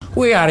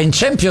We are in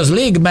Champions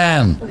League,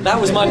 man. That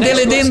was my next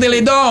Dilly din,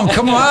 dilly dong,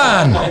 come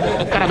on.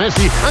 Encara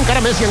Messi,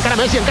 encara Messi, encara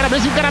Messi, encara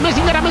Messi, encara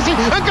Messi, encara Messi,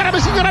 encara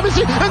Messi, encara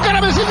Messi,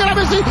 encara Messi, encara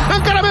Messi,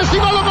 encara Messi,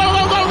 gol, gol,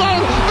 gol, gol, gol,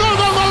 gol,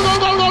 gol, gol, gol,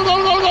 gol, gol,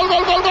 gol, gol,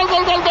 gol, gol, gol,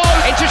 gol, gol, gol.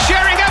 Into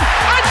Sheringham,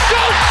 and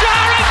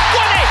Solskjaer has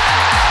won it.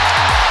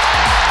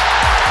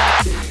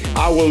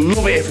 I will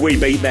love it if we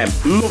beat them.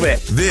 Love it.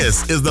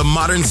 This is the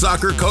Modern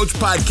Soccer Coach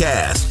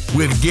Podcast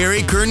with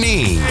Gary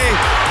Curneen.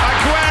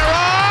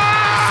 Aguero!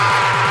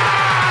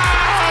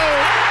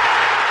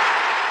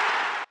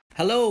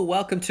 Hello,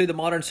 welcome to the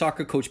Modern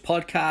Soccer Coach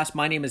Podcast.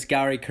 My name is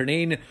Gary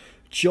Curneen.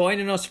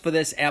 Joining us for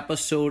this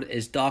episode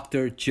is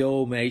Dr.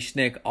 Joe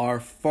Machnik, our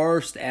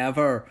first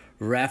ever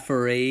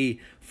referee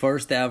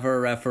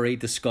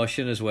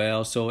discussion as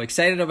well. So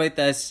excited about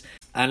this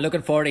and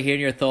looking forward to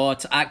hearing your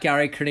thoughts. At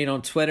Gary Curneen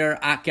on Twitter,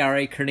 at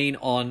Gary Curneen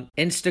on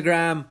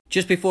Instagram.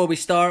 Just before we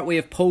start, we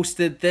have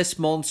posted this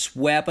month's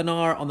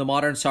webinar on the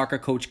Modern Soccer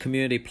Coach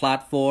community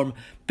platform,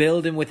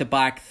 Building with a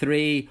Back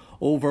Three.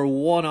 Over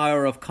 1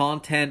 hour of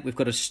content. We've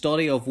got a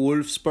study of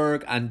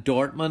Wolfsburg and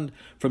Dortmund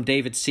from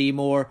David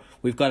Seymour.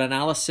 We've got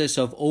analysis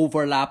of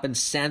overlapping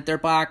centre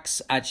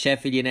backs at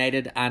Sheffield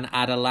United and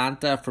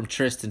Atalanta from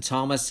Tristan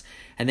Thomas.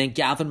 And then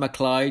Gavin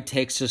McLeod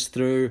takes us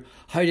through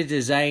how to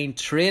design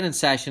training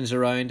sessions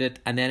around it,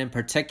 and then in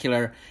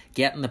particular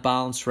getting the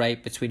balance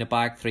right between a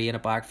back three and a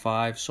back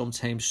five.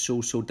 Sometimes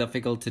so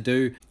difficult to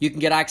do. You can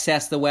get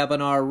access to the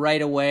webinar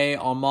right away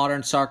on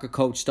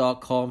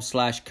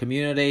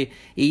modernsoccercoach.com/community.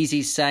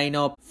 Easy sign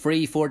up,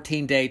 free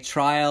 14-day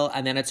trial,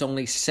 and then it's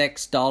only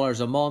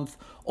 $6 a month.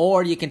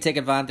 Or you can take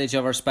advantage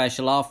of our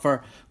special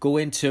offer. Go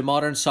into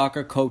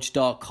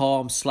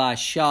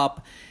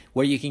modernsoccercoach.com/shop,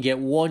 where you can get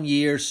 1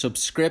 year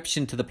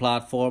subscription to the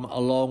platform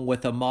along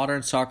with a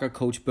Modern Soccer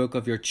Coach book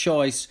of your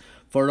choice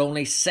for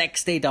only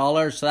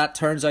 $60. So that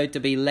turns out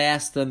to be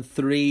less than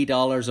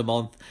 $3 a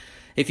month.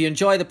 If you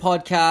enjoy the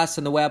podcast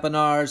and the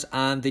webinars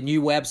and the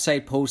new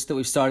website post that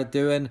we've started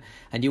doing,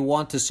 and you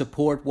want to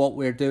support what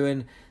we're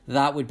doing,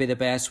 that would be the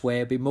best way.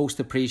 It'd be most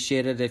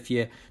appreciated if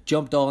you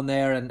jumped on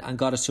there and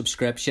got a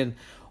subscription.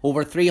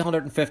 Over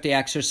 350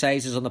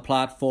 exercises on the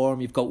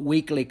platform. You've got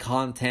weekly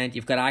content.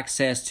 You've got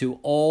access to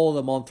all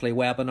the monthly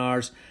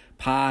webinars,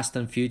 past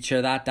and future.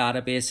 That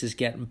database is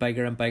getting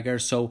bigger and bigger.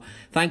 So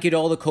thank you to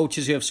all the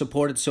coaches who have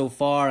supported so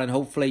far, and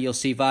hopefully you'll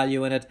see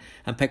value in it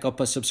and pick up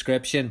a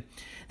subscription.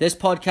 This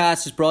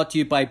podcast is brought to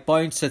you by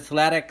Bounce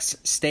Athletics.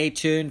 Stay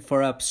tuned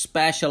for a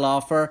special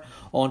offer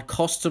on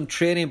custom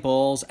training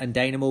balls and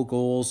Dynamo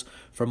goals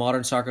for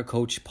Modern Soccer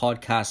Coach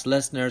podcast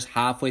listeners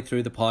halfway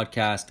through the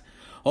podcast.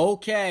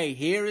 Okay,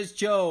 here is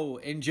Joe.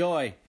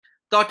 Enjoy.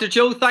 Dr.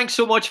 Joe, thanks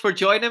so much for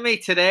joining me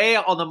today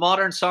on the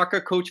Modern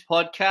Soccer Coach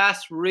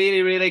podcast.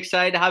 Really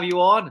excited to have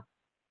you on.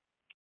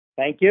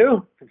 Thank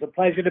you. It's a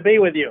pleasure to be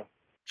with you.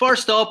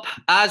 First up,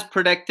 as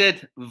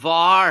predicted,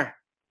 VAR.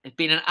 It's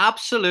been an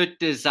absolute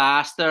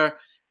disaster,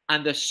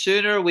 and the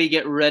sooner we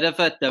get rid of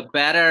it, the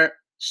better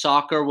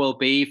soccer will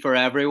be for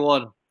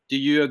everyone. Do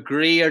you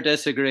agree or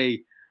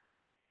disagree?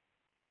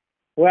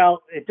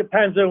 Well, it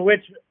depends on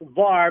which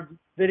VAR,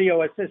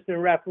 video assistant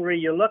referee,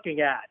 you're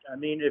looking at. I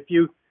mean, if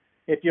you're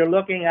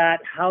looking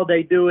at how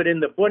they do it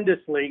in the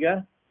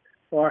Bundesliga,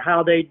 or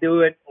how they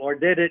do it or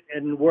did it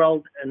in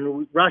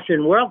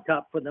Russian World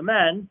Cup for the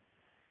men,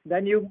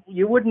 then you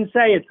wouldn't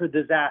say it's a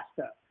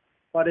disaster.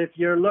 But if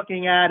you're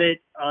looking at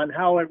it on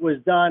how it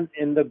was done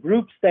in the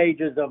group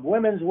stages of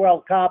Women's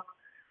World Cup,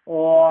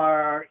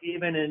 or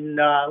even in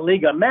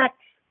Liga MX,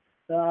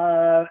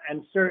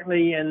 and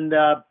certainly in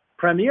the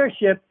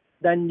Premiership,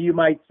 then you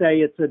might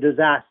say it's a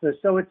disaster.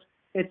 So it's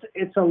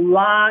a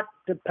lot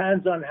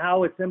depends on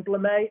how it's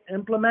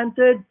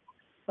implemented.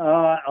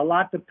 A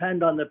lot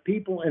depend on the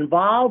people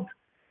involved,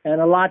 and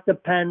a lot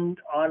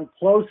depend on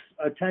close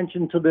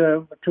attention to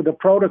the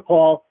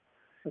protocol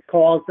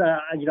calls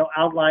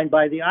outlined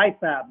by the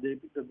IFAB,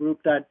 the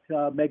group that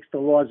makes the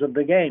laws of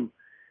the game.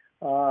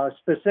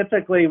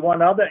 Specifically,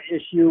 one other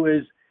issue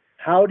is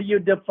how do you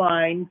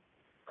define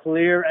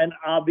clear and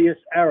obvious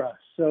error?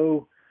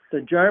 So the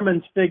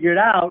Germans figured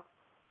out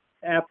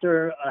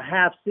after a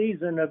half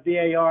season of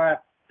VAR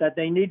that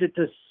they needed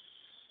to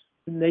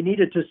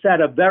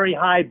set a very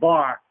high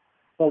bar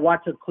for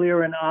what's a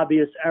clear and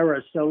obvious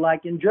error. So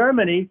like in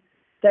Germany,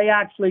 they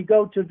actually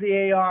go to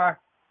VAR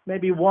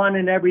maybe 1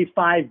 in every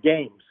 5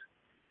 games,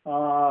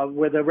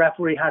 where the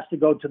referee has to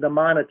go to the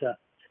monitor.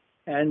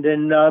 And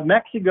in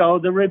Mexico,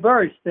 the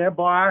reverse. Their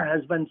bar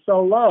has been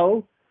so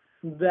low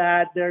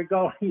that they're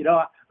going,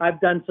 I've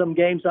done some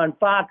games on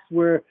Fox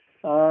where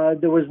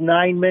there was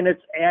 9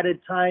 minutes added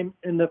time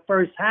in the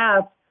first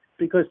half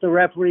because the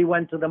referee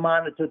went to the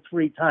monitor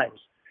 3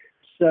 times.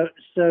 So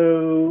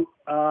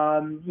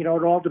it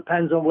all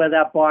depends on where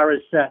that bar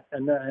is set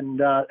and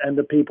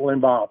the people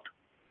involved.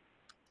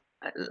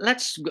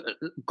 Let's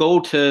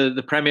go to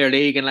the Premier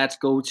League and let's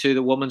go to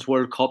the Women's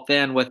World Cup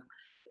then. With,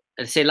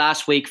 say,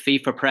 last week,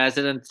 FIFA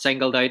president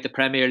singled out the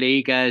Premier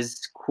League as,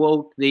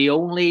 quote, the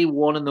only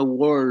one in the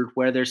world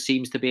where there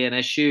seems to be an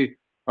issue,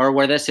 or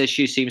where this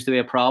issue seems to be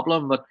a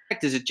problem. But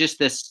is it just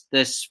this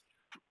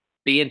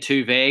being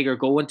too vague or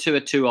going to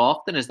it too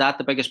often? Is that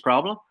the biggest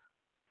problem?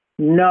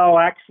 No,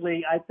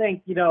 actually, I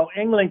think,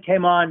 England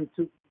came on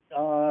to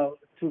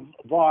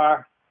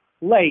VAR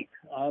late.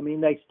 I mean,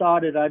 they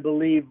started, I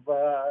believe,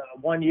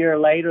 1 year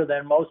later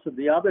than most of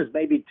the others,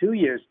 maybe 2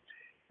 years.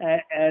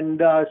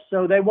 And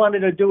so they wanted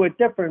to do it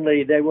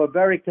differently. They were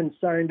very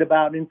concerned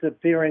about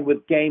interfering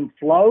with game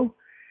flow.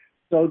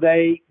 So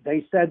they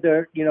said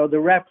the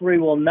referee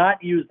will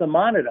not use the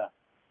monitor.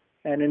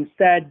 And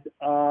instead,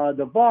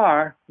 the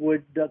VAR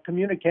would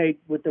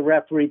communicate with the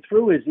referee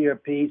through his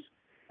earpiece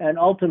and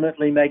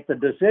ultimately make the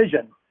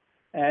decision.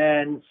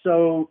 And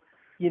so,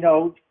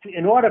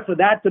 in order for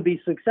that to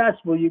be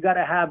successful, you got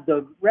to have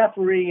the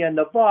referee and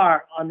the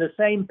VAR on the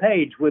same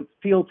page with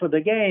feel for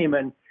the game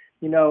and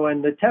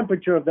the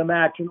temperature of the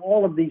match and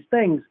all of these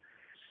things.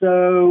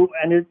 So,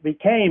 and it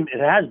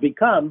has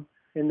become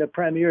in the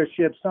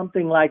Premiership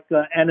something like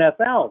the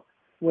NFL,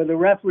 where the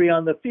referee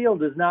on the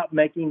field is not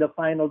making the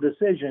final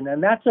decision.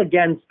 And that's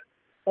against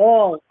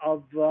all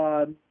of,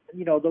 the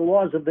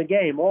laws of the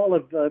game, all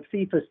of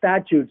FIFA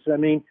statutes. I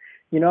mean,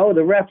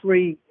 the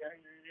referee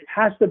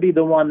has to be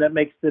the one that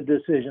makes the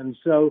decision.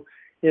 So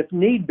if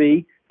need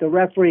be, the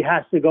referee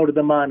has to go to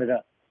the monitor.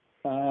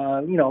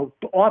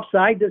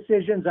 Offside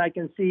decisions I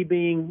can see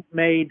being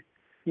made,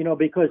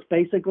 because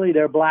basically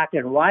they're black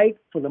and white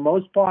for the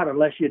most part,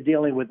 unless you're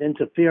dealing with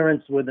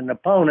interference with an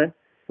opponent,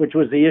 which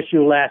was the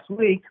issue last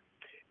week,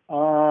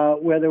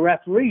 where the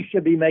referee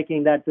should be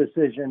making that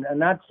decision and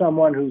not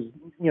someone who's,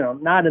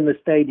 not in the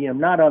stadium,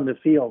 not on the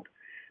field.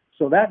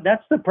 So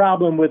that's the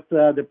problem with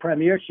the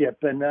Premiership.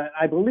 And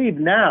I believe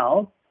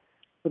now,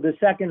 for the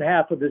second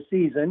half of the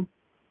season,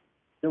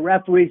 the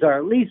referees are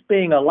at least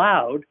being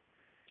allowed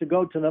to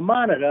go to the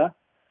monitor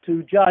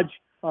to judge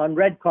on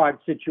red card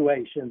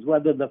situations,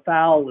 whether the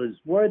foul is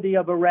worthy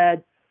of a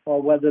red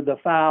or whether the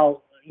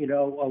foul,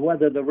 or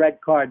whether the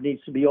red card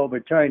needs to be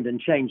overturned and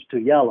changed to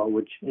yellow,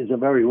 which is a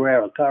very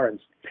rare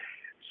occurrence.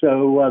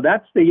 So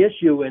that's the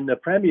issue in the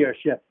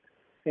Premiership.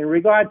 In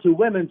regard to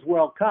Women's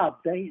World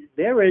Cup,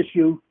 their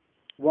issue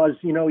was,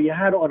 you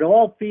had an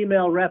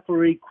all-female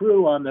referee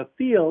crew on the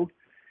field,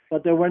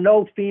 but there were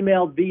no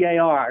female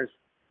VARs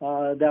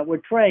that were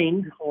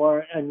trained,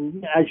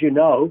 and as you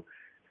know,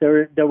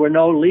 there were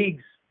no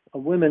leagues,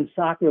 women's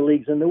soccer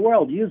leagues in the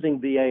world using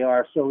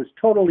VAR, so it's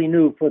totally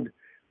new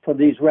for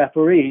these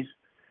referees.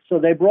 So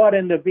they brought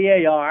in the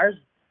VARs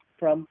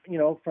from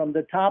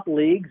the top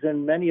leagues,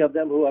 and many of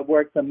them who have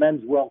worked the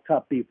Men's World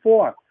Cup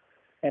before.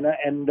 And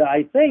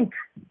I think,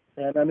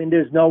 and I mean,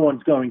 there's no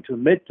one's going to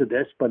admit to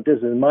this, but this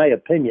is my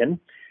opinion,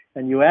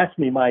 and you asked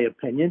me my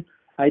opinion.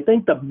 I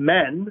think the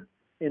men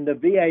in the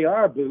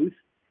VAR booth,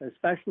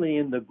 especially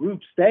in the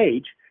group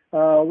stage,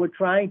 were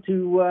trying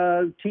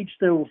to teach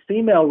the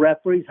female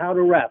referees how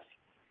to ref.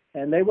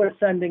 And they were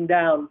sending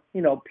down,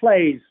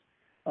 plays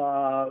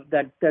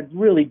that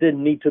really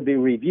didn't need to be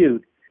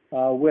reviewed,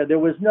 where there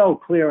was no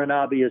clear and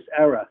obvious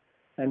error.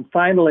 And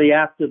finally,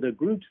 after the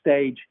group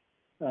stage,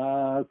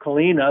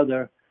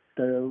 Collina,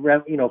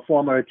 the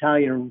former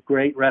Italian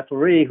great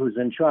referee who's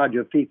in charge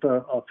of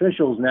FIFA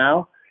officials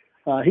now,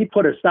 he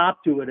put a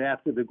stop to it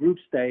after the group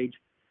stage.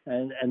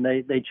 And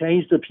they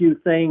changed a few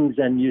things,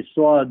 and you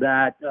saw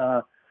that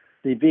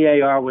the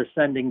VAR was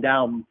sending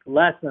down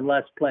less and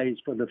less plays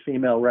for the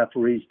female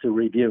referees to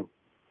review.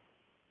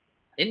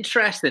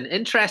 Interesting.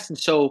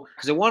 So,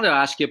 because I want to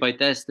ask you about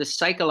this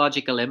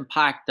psychological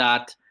impact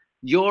that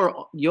you're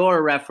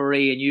a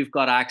referee and you've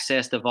got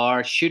access to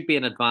VAR should be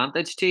an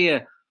advantage to you,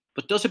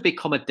 but does it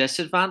become a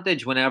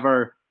disadvantage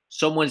whenever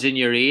someone's in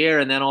your ear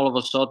and then all of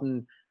a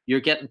sudden you're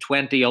getting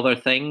 20 other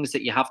things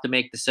that you have to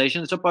make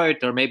decisions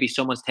about, or maybe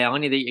someone's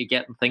telling you that you're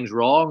getting things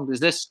wrong?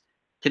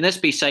 Can this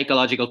be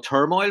psychological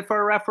turmoil for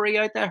a referee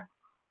out there?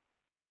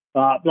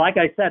 Like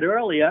I said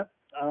earlier,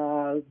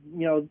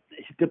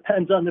 it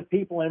depends on the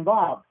people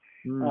involved.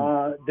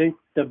 The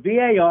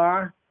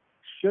VAR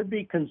should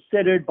be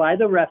considered by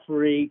the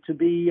referee to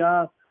be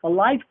a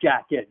life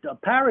jacket, a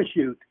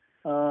parachute,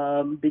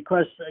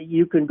 because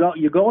you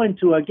go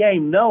into a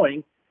game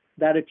knowing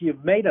that if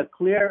you've made a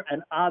clear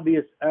and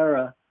obvious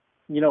error,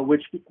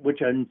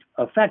 which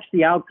affects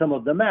the outcome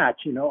of the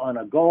match, on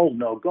a goal,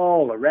 no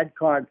goal, a red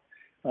card,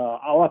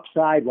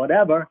 offside,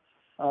 whatever,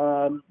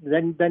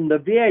 then the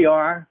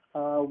VAR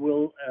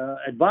will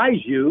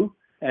advise you,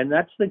 and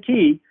that's the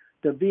key.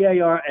 The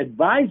VAR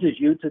advises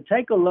you to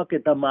take a look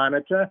at the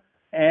monitor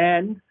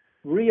and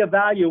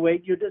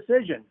reevaluate your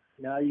decision.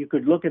 Now, you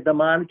could look at the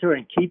monitor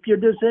and keep your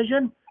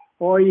decision,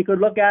 or you could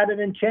look at it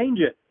and change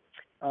it.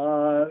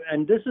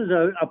 And this is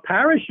a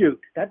parachute.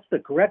 That's the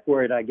correct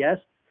word, I guess,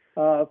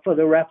 for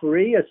the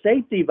referee, a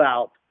safety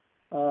valve.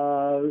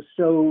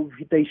 So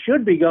they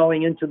should be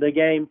going into the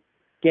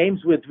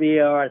games with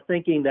VAR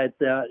thinking that,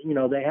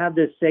 they have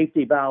this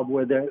safety valve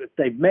where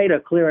they've made a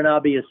clear and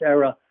obvious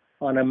error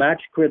on a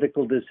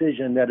match-critical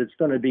decision that it's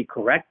going to be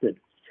corrected.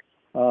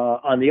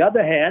 On the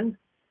other hand,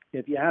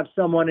 if you have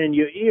someone in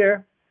your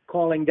ear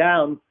calling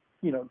down,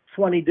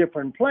 20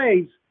 different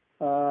plays,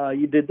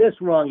 you did this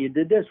wrong, you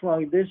did this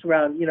wrong, this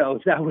round,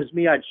 if that was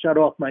me, I'd shut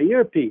off my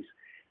earpiece.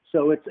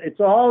 So it's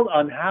all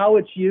on how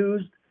it's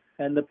used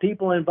and the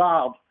people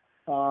involved.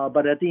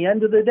 But at the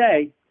end of the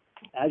day,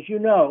 as you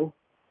know,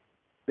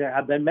 there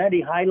have been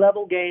many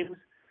high-level games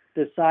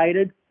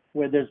decided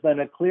where there's been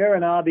a clear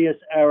and obvious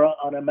error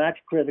on a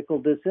match-critical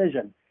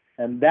decision.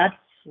 And that's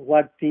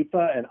what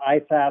FIFA and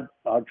IFAB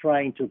are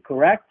trying to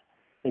correct.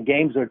 The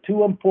games are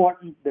too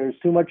important. There's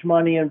too much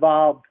money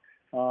involved,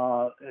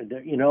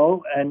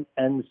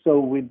 and so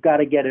we've got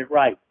to get it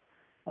right.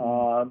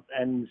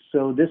 And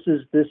so this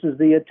is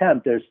the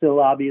attempt. They're still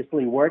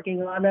obviously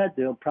working on it.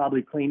 They'll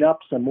probably clean up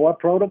some more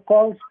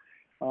protocols,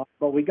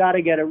 but we got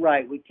to get it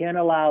right. We can't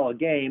allow a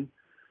game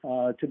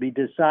to be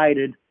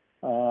decided,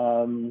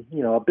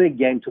 a big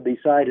game to be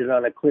decided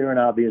on a clear and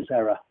obvious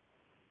error.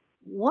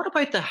 What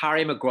about the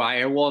Harry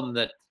Maguire one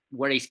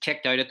where he's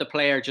kicked out at the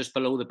player just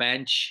below the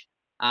bench?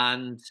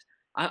 And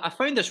I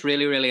found this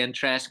really, really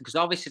interesting because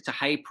obviously it's a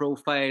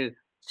high-profile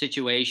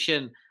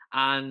situation,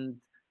 and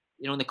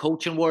in the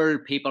coaching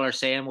world, people are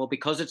saying, well,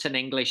 because it's an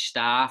English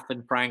staff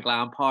and Frank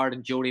Lampard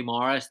and Jody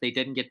Morris, they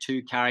didn't get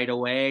too carried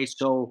away.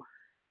 So,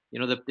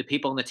 the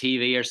people on the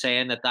TV are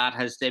saying that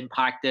has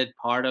impacted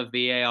part of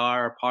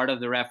VAR or part of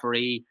the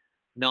referee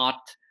not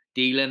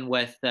dealing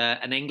with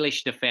an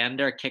English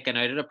defender kicking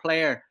out at a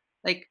player.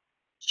 Like,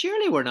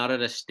 surely we're not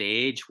at a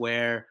stage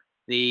where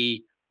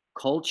the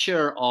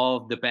culture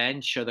of the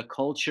bench or the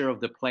culture of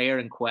the player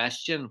in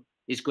question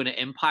is going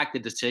to impact the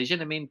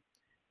decision. I mean,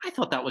 I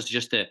thought that was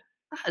that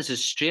is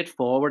as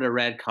straightforward a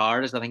red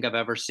card as I think I've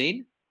ever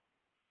seen.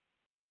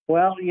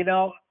 Well,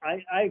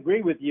 I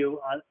agree with you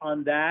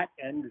on that,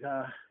 and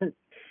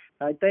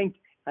I think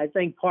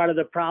part of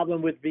the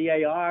problem with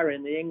VAR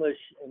in the English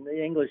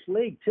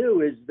league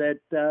too is that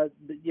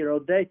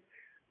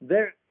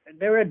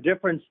there are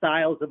different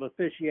styles of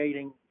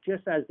officiating,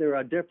 just as there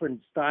are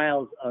different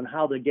styles on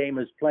how the game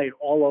is played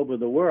all over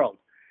the world.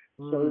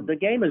 So the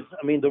game is,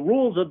 the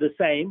rules are the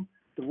same.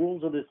 The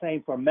rules are the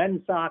same for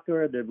men's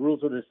soccer. The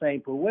rules are the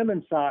same for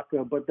women's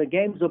soccer, but the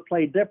games are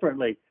played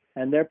differently,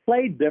 and they're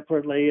played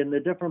differently in the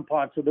different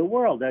parts of the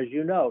world, as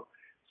you know.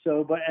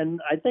 So,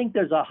 and I think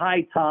there's a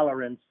high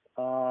tolerance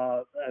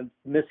of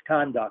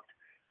misconduct.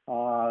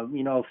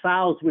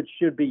 Fouls which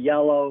should be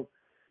yellow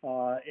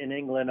in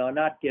England are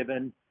not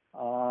given,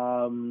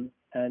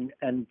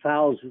 and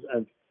fouls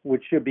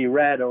which should be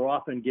red are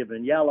often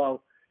given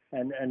yellow,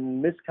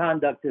 and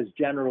misconduct is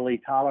generally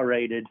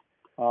tolerated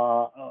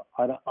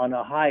on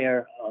a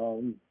higher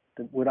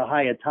with a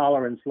higher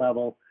tolerance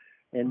level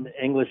in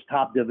English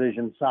top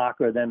division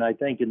soccer than I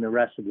think in the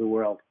rest of the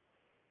world.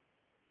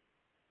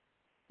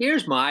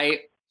 Here's my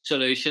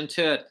solution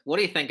to it. What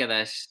do you think of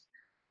this?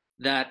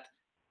 That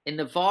in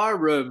the VAR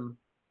room,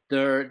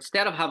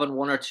 instead of having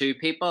one or two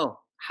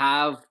people,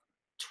 have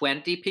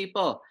 20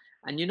 people.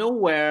 And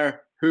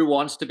where Who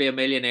Wants to Be a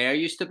Millionaire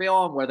used to be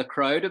on, where the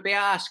crowd would be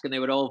asked and they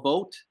would all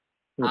vote.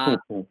 And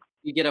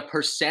you get a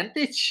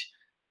percentage.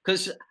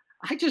 Because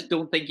I just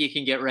don't think you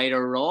can get right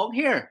or wrong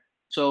here.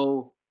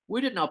 So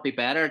would it not be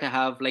better to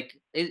have,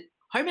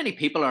 how many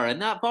people are in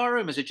that VAR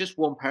room? Is it just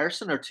one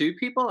person or two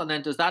people? And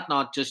then does that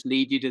not just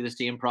lead you to the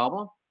same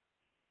problem?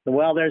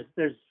 Well,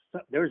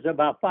 there's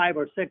about 5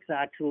 or 6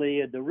 actually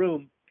in the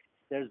room.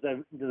 There's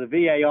the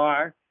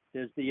VAR,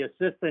 there's the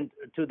assistant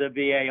to the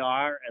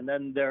VAR, and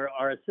then there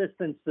are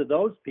assistants to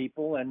those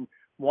people, and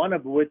one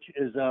of which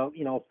is a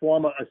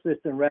former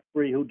assistant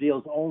referee who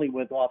deals only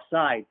with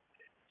offside.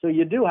 So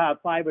you do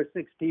have 5 or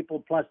 6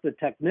 people plus the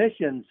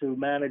technicians who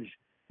manage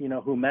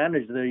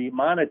the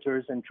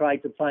monitors and try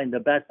to find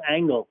the best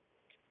angle.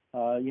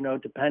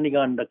 Depending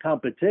on the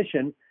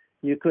competition,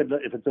 you could,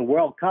 if it's a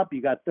World Cup, you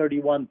got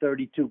 31,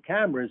 32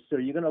 cameras. So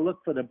you're going to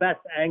look for the best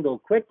angle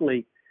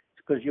quickly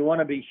because you want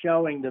to be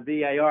showing the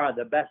VAR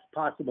the best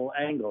possible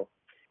angle.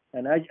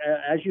 And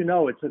as you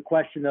know, it's a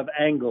question of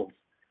angles.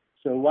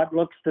 So what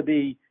looks to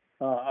be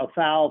a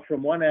foul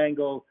from one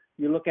angle,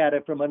 you look at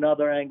it from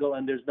another angle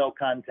and there's no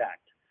contact.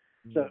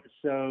 So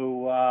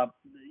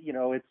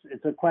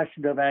it's a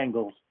question of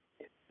angles.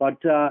 But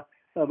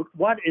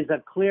what is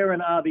a clear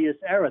and obvious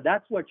error?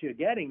 That's what you're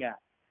getting at.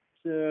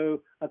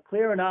 So a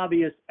clear and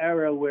obvious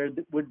error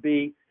would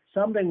be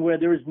something where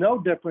there is no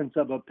difference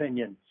of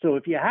opinion. So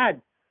if you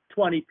had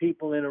 20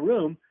 people in a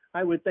room,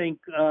 I would think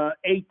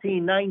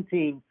 18,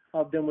 19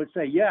 of them would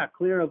say, yeah,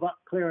 clear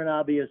and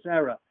obvious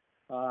error.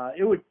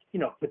 It would,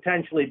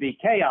 potentially be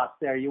chaos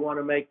there. You want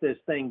to make this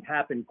thing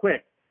happen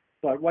quick.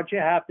 But what you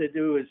have to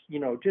do is,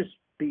 just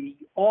be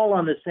all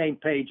on the same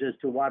page as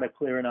to what a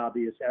clear and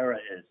obvious error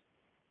is.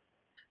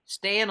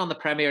 Staying on the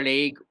Premier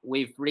League,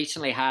 we've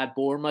recently had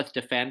Bournemouth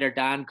defender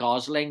Dan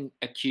Gosling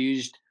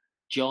accused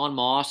John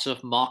Moss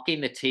of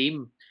mocking the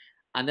team,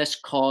 and this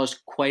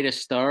caused quite a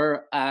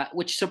stir,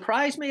 which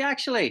surprised me,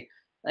 actually.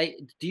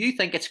 Do you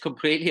think it's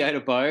completely out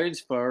of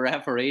bounds for a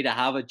referee to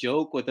have a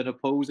joke with an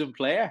opposing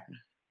player?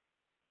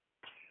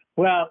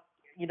 Well,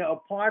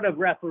 part of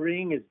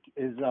refereeing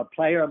is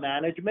player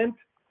management.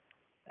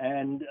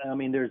 And,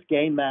 there's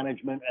game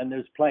management and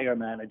there's player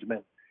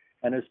management.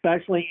 And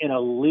especially in a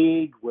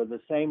league where the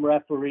same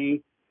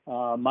referee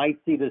might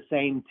see the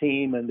same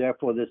team and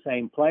therefore the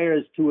same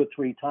players 2 or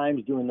 3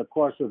 times during the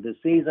course of the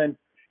season,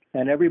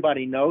 and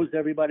everybody knows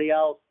everybody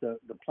else. The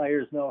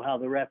players know how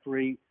the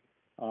referee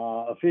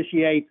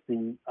officiates.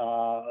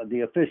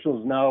 The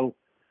officials know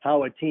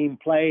how a team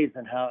plays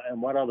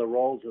and what are the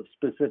roles of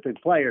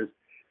specific players.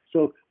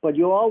 So, but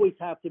you always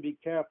have to be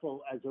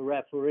careful as a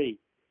referee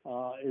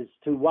as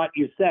to what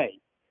you say.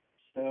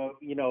 So,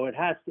 it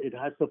has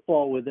to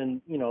fall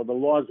within, the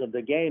laws of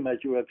the game as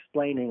you're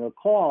explaining a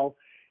call.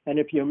 And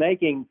if you're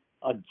making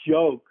a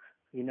joke,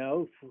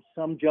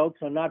 some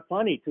jokes are not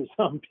funny to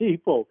some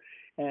people.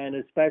 And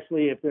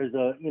especially if there's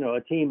a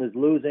team is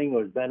losing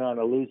or has been on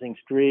a losing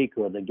streak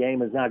or the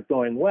game is not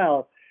going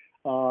well,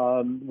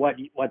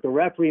 what the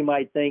referee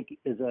might think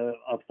is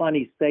a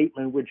funny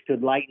statement which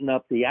could lighten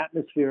up the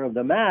atmosphere of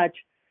the match,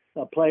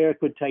 a player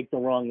could take the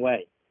wrong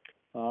way,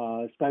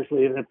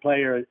 especially if the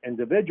player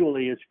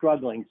individually is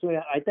struggling. So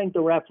I think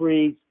the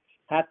referees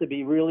have to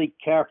be really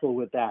careful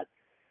with that.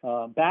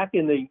 Back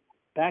in the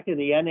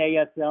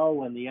NASL,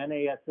 when the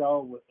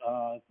NASL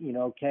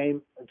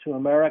came to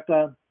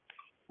America,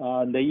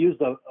 they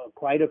used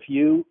quite a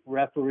few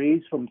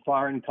referees from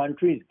foreign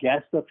countries,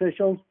 guest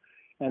officials,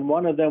 and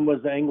one of them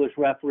was the English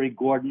referee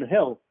Gordon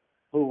Hill,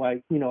 who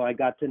I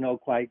got to know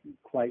quite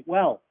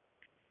well.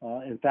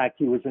 In fact,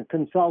 he was a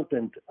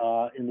consultant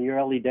in the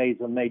early days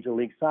of Major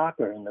League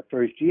Soccer in the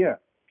first year.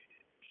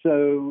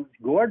 So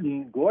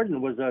Gordon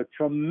was a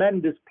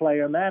tremendous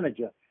player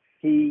manager.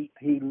 He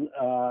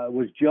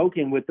was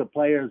joking with the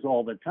players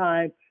all the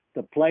time.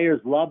 The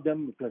players loved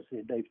him because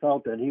they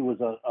felt that he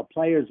was a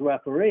player's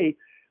referee.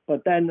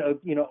 But then,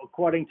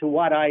 according to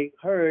what I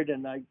heard,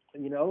 and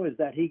is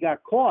that he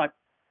got caught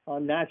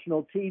on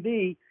national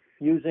TV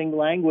using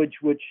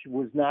language which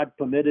was not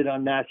permitted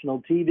on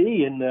national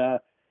TV in the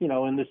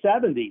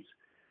 70s.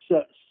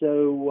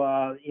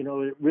 So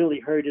it really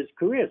hurt his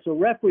career. So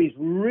referees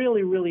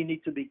really, really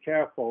need to be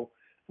careful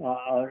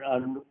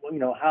on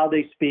how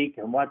they speak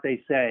and what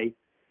they say.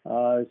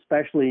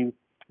 Especially,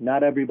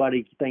 not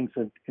everybody thinks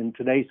in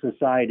today's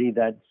society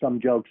that some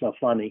jokes are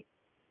funny.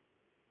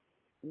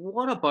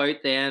 What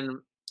about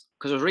then,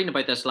 because I was reading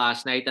about this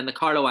last night, and the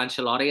Carlo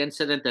Ancelotti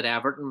incident at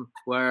Everton,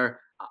 where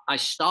I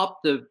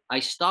stopped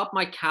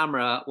my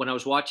camera when I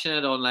was watching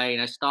it online.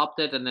 I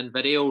stopped it and then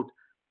videoed.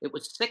 It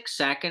was 6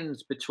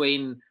 seconds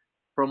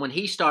from when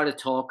he started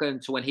talking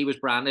to when he was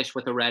brandished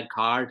with a red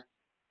card,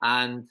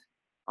 and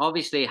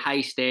obviously high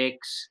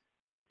stakes,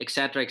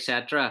 etc.,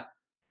 etc.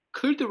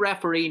 Could the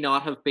referee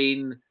not have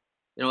been,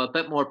 a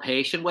bit more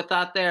patient with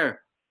that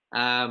there,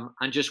 and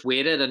just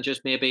waited and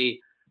just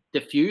maybe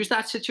diffuse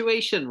that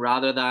situation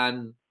rather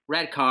than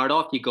red card,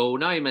 off you go.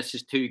 Now he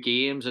misses 2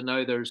 games, and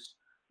now there's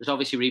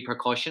obviously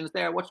repercussions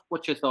there.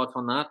 What's your thoughts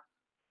on that?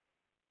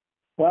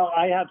 Well,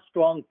 I have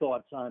strong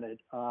thoughts on it.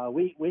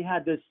 We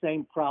had this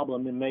same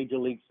problem in Major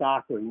League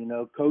Soccer.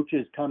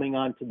 Coaches coming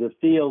onto the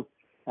field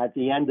at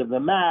the end of the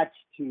match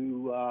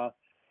to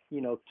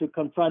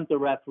confront the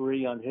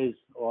referee on his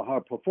or her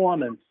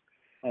performance,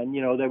 and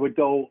they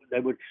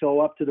would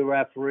show up to the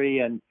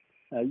referee and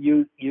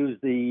use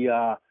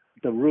the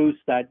ruse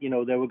that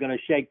they were going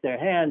to shake their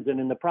hands, and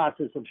in the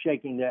process of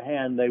shaking their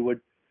hand, they would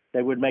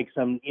make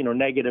some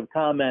negative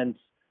comments,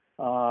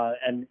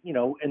 and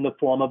in the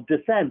form of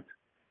dissent.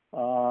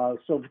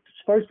 So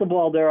first of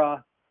all, there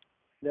are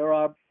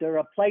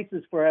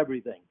places for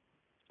everything.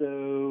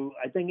 So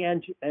I think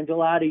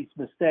Ancelotti's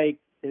mistake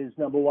is,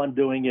 number one,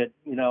 doing it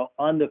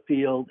on the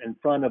field in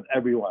front of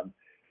everyone.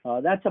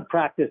 That's a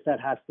practice that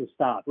has to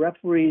stop.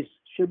 Referees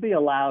should be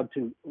allowed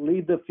to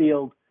leave the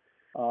field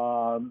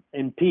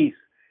in peace.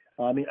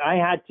 I mean, I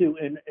had to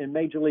in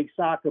Major League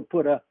Soccer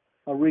put a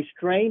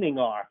restraining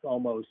arc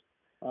almost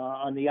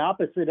on the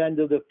opposite end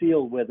of the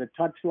field where the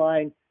touch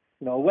line,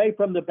 away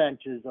from the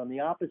benches, on the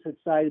opposite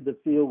side of the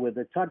field where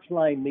the touch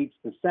line meets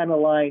the center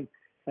line,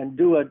 and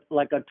do it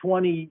like a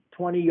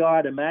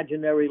 20-yard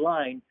imaginary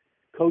line.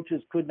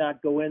 Coaches could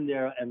not go in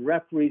there, and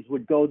referees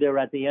would go there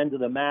at the end of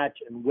the match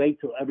and wait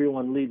till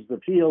everyone leaves the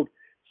field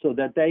so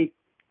that they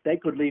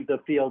could leave the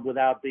field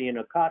without being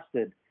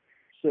accosted.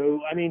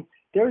 So, I mean,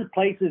 there's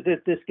places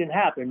that this can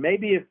happen.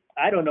 Maybe if,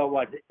 I don't know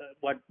what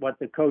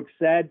the coach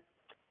said,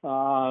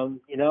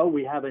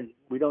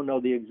 we don't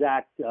know the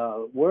exact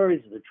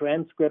words, the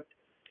transcript,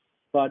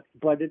 but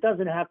it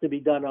doesn't have to be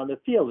done on the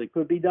field. It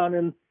could be done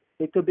in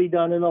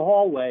the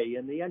hallway,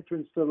 in the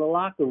entrance to the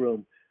locker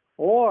room,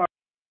 or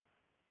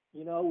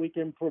we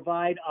can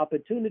provide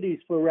opportunities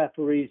for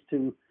referees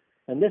to,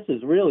 and this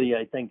is really,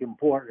 I think,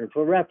 important,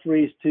 for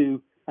referees to,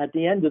 at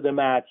the end of the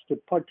match, to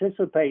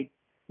participate,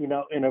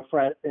 in a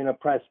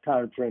press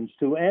conference,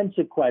 to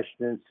answer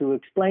questions, to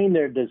explain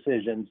their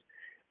decisions.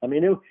 I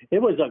mean,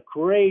 it was a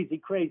crazy,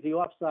 crazy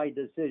offside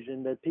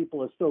decision that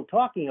people are still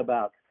talking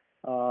about,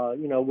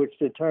 which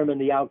determined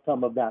the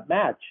outcome of that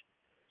match.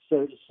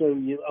 So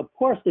of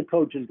course, the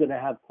coach is going to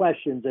have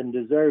questions and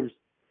deserves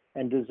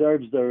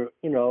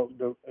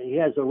he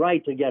has a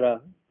right to get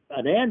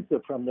an answer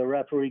from the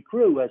referee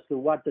crew as to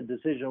what the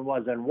decision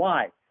was and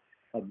why.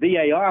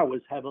 VAR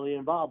was heavily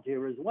involved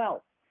here as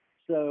well.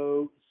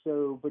 So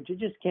but you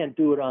just can't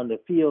do it on the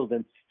field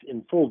in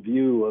full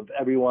view of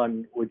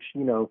everyone, which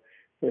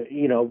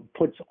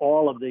puts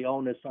all of the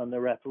onus on the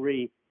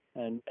referee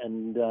and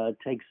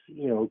takes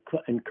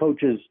and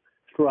coaches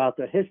throughout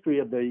the history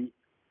of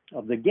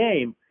the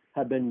game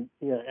have been,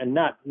 and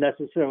not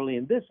necessarily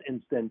in this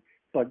instant,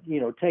 but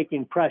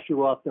taking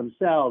pressure off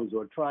themselves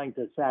or trying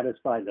to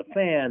satisfy the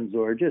fans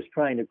or just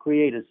trying to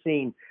create a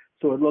scene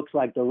so it looks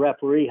like the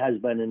referee has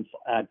been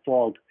at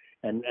fault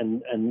and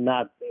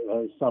not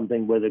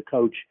something where the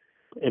coach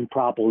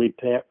improperly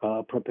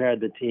prepared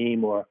the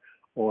team or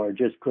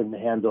just couldn't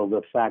handle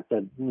the fact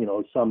that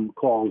some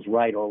calls,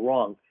 right or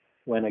wrong,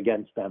 went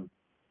against them.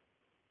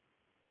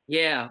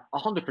 Yeah,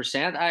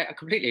 100%. I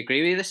completely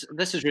agree with you.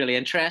 This is really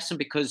interesting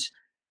because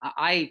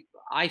I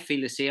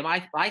feel the same.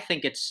 I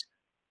think it's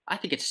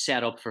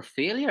set up for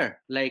failure.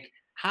 Like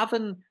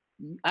having,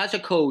 as a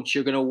coach,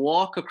 you're going to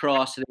walk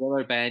across to the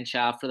other bench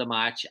after the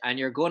match and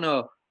you're going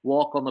to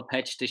walk on the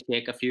pitch to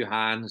shake a few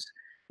hands.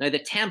 Now, the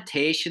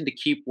temptation to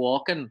keep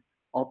walking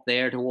up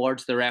there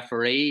towards the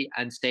referee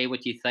and say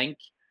what you think,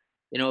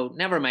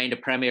 never mind a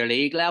Premier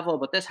League level,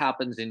 but this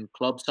happens in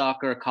club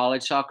soccer,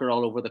 college soccer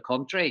all over the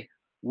country.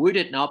 Would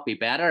it not be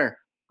better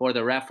for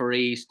the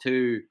referees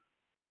to,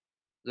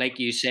 like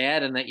you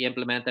said, and that you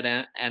implemented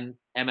in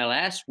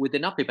MLS, would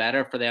it not be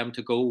better for them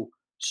to go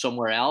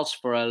somewhere else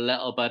for a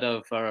little bit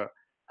of,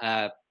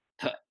 I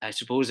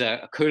suppose,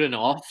 a cooling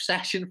off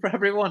session for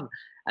everyone,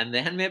 and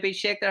then maybe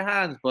shake their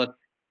hands? But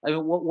I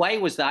mean, why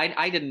was that?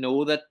 I didn't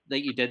know that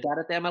you did that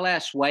at the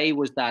MLS. Why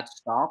was that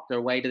stopped,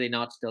 or why do they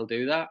not still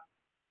do that?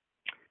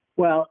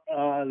 Well,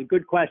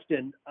 good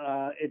question.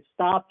 It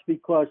stopped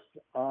because,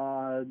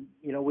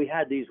 we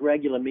had these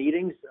regular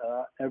meetings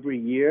every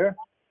year,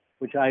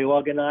 which I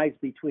organized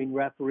between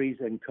referees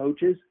and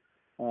coaches.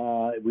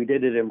 We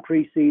did it in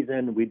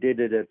preseason. We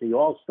did it at the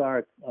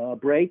All-Star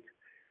break,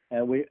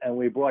 and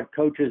we brought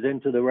coaches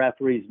into the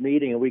referees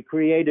meeting, and we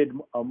created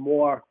a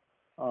more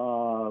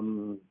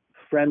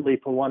friendly,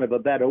 for want of a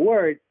better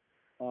word,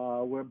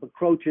 where the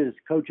coaches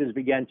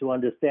began to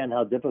understand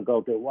how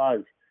difficult it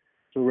was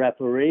to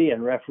referee,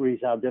 and referees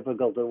how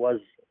difficult it was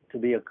to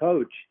be a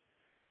coach.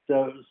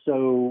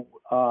 So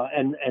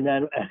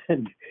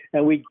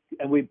we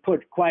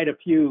put quite a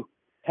few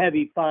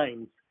heavy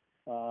fines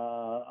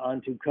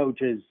onto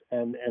coaches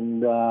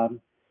and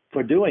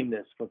for doing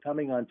this, for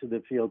coming onto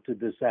the field to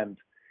dissent.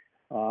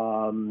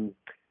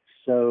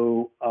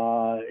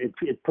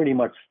 It pretty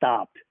much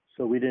stopped.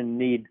 So we didn't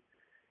need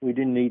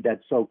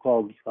that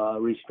so-called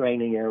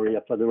restraining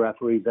area for the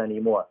referees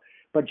anymore.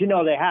 But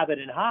they have it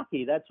in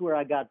hockey. That's where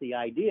I got the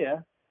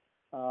idea.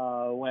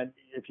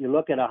 If you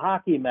look at a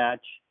hockey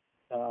match,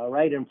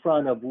 right in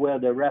front of where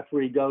the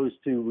referee goes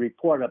to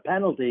report a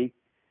penalty,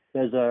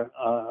 there's a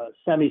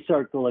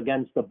semicircle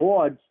against the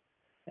boards,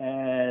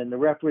 and the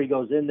referee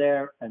goes in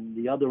there, and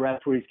the other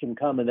referees can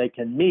come and they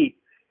can meet,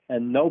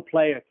 and no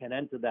player can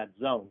enter that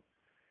zone.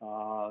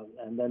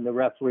 And then the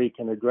referee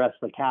can address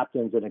the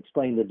captains and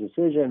explain the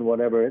decision,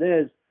 whatever it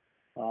is.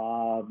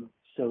 So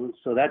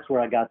that's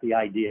where I got the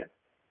idea.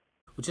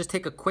 We'll just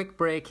take a quick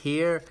break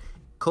here.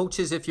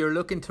 Coaches, if you're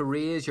looking to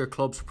raise your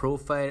club's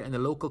profile in the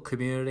local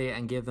community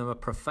and give them a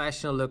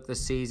professional look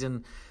this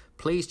season,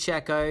 please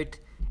check out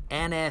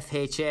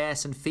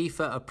NFHS and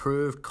FIFA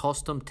approved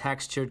custom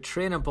textured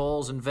training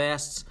balls and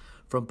vests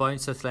from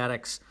Bounce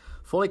Athletics.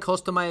 Fully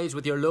customised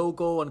with your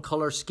logo and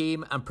colour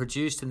scheme and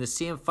produced in the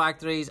same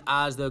factories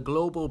as the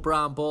global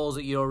brand balls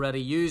that you're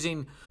already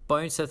using.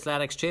 Bounce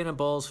Athletics training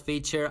balls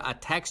feature a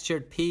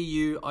textured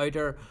PU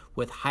outer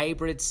with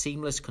hybrid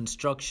seamless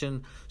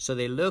construction, so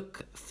they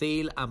look,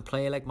 feel and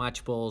play like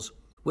match balls.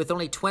 With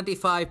only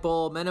 25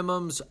 ball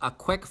minimums, a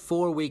quick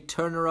 4-week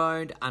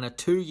turnaround and a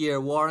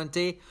 2-year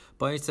warranty,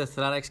 Bounce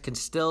Athletics can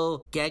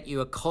still get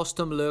you a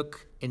custom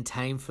look in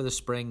time for the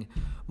spring.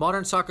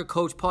 Modern Soccer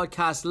Coach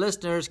podcast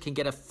listeners can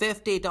get a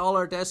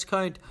 $50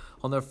 discount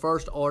on their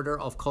first order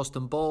of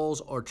custom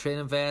balls or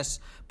training vests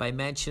by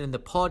mentioning the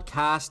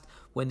podcast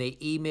when they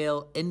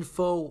email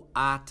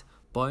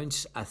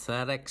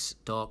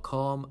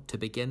info@bounceathletics.com to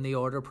begin the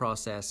order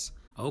process.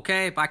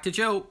 Okay, back to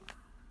Joe.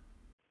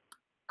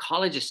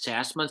 College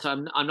assessments,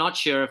 I'm not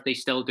sure if they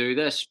still do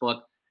this,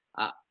 but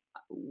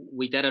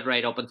we did it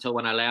right up until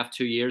when I left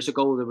 2 years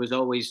ago. There was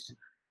always,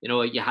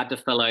 you had to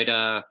fill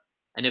out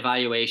an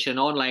evaluation,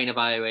 online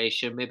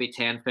evaluation, maybe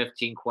 10,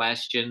 15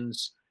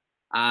 questions.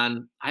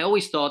 And I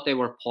always thought they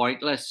were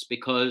pointless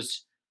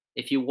because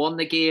if you won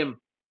the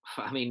game,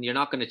 I mean, you're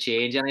not going to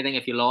change anything.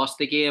 If you lost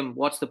the game,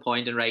 what's the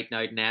point in writing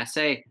out an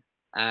essay?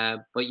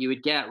 But you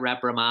would get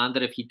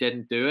reprimanded if you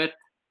didn't do it.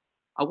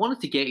 I wanted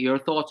to get your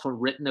thoughts on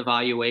written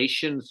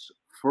evaluations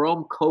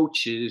from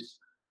coaches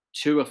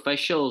to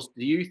officials.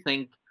 Do you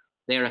think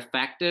they're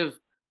effective?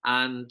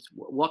 And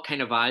what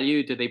kind of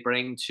value do they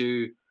bring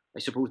to, I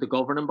suppose, the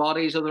governing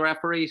bodies of the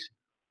referees?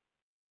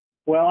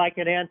 Well, I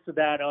can answer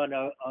that on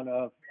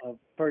a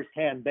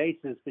first-hand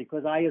basis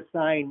because I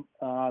assign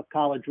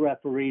college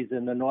referees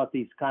in the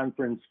Northeast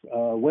Conference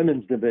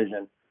Women's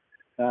Division.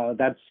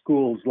 That's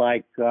schools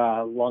like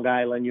Long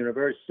Island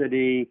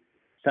University,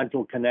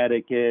 Central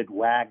Connecticut,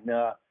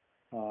 Wagner,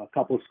 a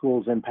couple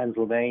schools in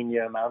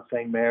Pennsylvania, Mount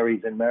St.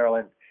 Mary's in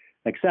Maryland,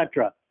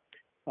 etc.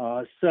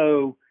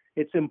 So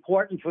it's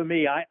important for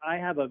me. I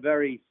have a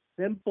very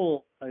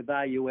simple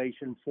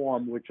evaluation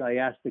form which I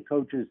ask the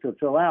coaches to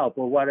fill out,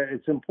 but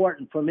it's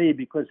important for me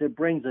because it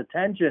brings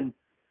attention.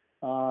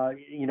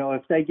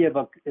 If they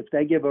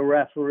give a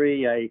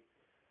referee a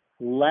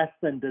less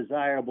than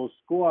desirable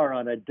score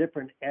on a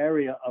different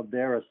area of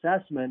their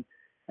assessment,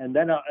 and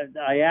then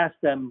I ask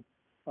them,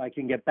 I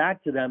can get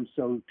back to them.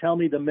 So tell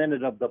me the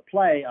minute of the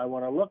play. I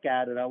want to look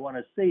at it. I want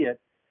to see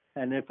it.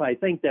 And if I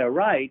think they're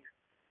right,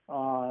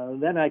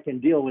 then I can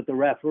deal with the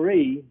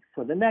referee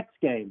for the next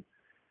game,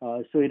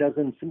 so he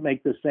doesn't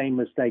make the same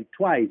mistake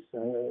twice.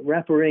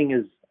 Refereeing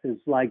is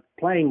like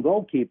playing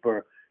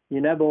goalkeeper.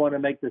 You never want to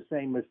make the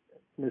same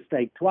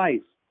mistake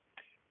twice.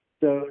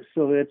 So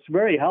it's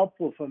very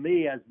helpful for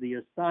me as the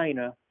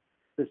assigner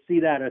to see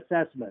that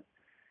assessment.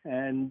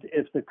 And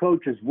if the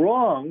coach is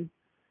wrong,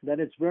 then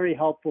it's very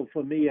helpful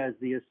for me as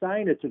the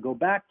assigner to go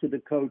back to the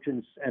coach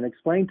and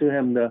explain to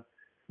him the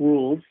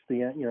rules, the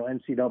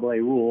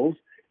NCAA rules,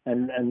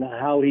 and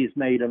how he's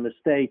made a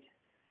mistake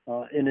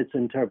in its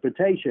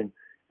interpretation.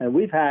 And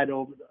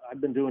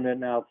I've been doing it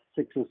now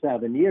 6 or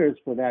 7 years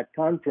for that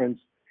conference,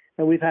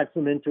 and we've had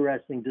some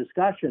interesting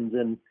discussions.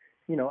 And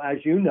as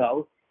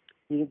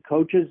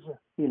coaches,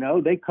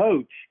 they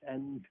coach,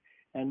 and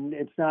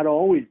it's not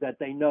always that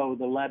they know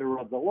the letter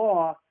of the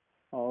law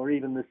or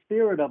even the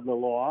spirit of the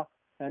law.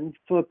 And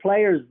for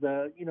players,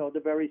 the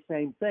very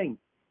same thing.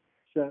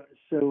 So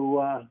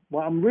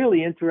I'm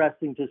really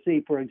interesting to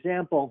see, for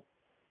example,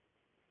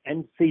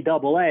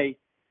 NCAA,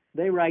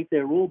 they write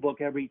their rule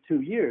book every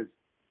 2 years.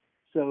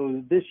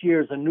 So this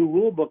year's a new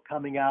rule book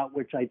coming out,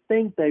 which I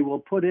think they will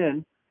put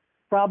in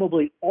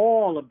probably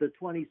all of the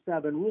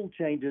 27 rule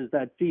changes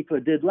that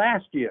FIFA did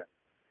last year.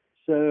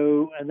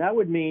 So, and that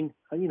would mean,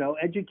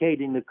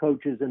 educating the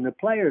coaches and the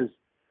players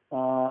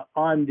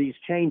on these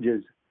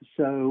changes.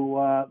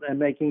 So, and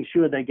making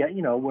sure they get,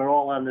 we're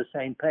all on the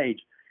same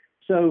page.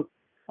 So,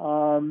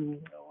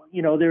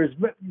 there's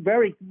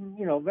very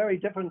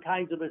different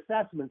kinds of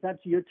assessments.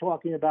 You're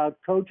talking about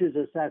coaches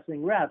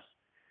assessing refs.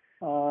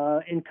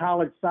 In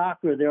college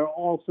soccer, there are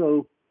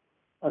also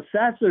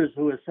assessors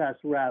who assess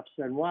refs.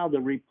 And while the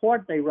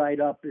report they write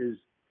up is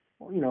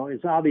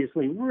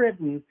obviously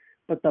written,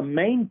 but the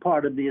main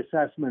part of the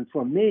assessment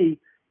for me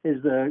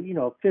is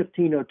the,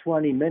 15 or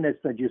 20 minutes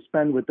that you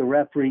spend with the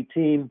referee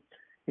team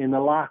in the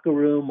locker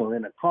room or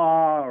in a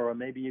car, or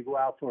maybe you go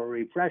out for a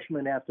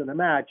refreshment after the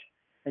match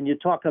and you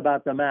talk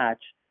about the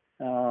match,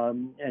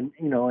 and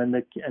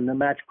the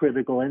match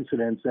critical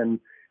incidents. And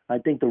I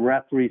think the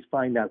referees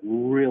find that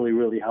really,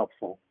 really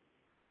helpful.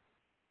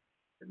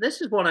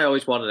 This is one I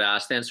always wanted to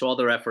ask then. So all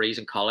the referees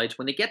in college,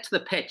 when they get to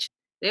the pitch,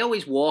 they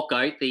always walk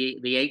out the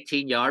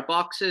 18-yard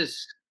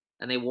boxes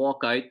and they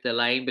walk out the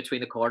line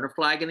between the corner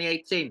flag and the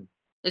 18.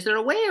 Is there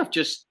a way of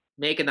just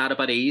making that a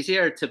bit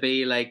easier to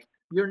be like,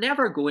 you're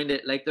never going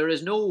to, there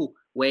is no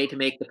way to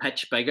make the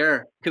pitch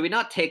bigger? Could we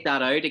not take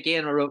that out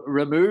again, or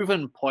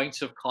removing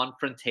points of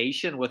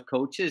confrontation with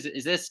coaches?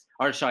 Is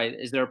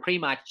there a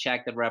pre-match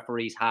check that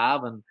referees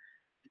have? And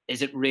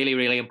is it really,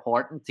 really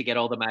important to get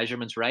all the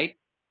measurements right?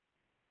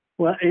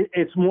 Well,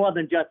 it's more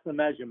than just the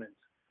measurements.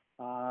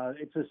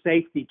 It's a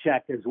safety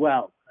check as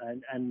well.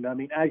 And I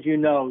mean, as you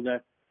know,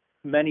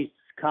 many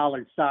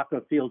college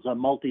soccer fields are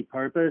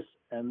multi-purpose,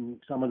 and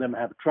some of them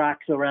have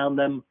tracks around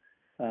them.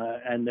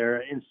 And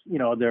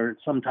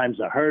sometimes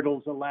the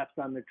hurdles are left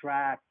on the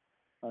track.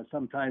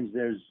 Sometimes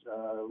there's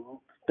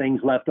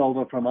things left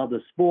over from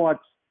other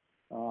sports,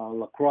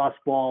 lacrosse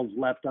balls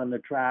left on the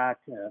track,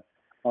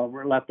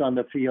 or left on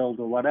the field,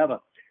 or whatever.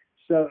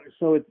 So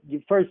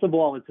first of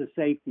all, it's a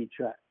safety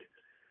check.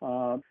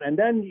 And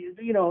then,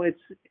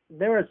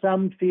 there are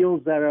some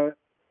fields that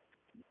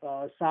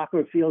are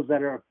soccer fields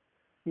that are,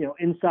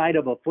 inside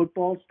of a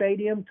football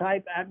stadium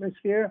type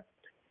atmosphere,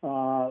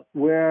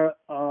 where,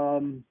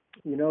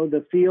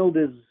 the field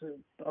is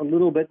a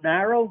little bit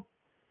narrow,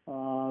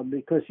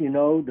 because,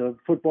 the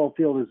football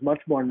field is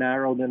much more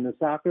narrow than the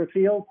soccer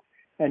field.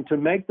 And to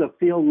make the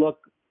field look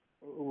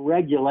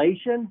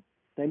regulation,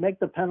 they make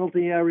the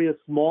penalty area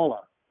smaller.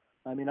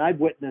 I mean, I've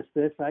witnessed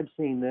this. I've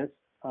seen this.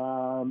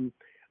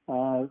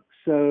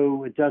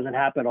 So it doesn't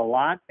happen a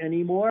lot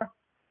anymore.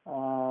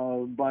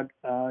 But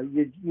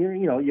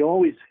you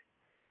always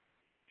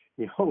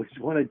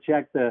want to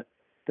check the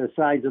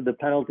size of the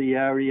penalty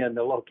area and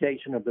the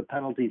location of the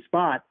penalty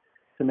spot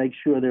to make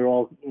sure they're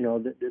all,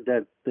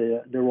 that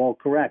they're all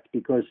correct,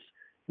 because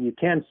you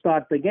can't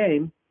start the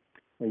game.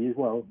 You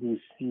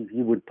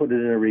would put it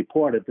in a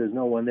report if there's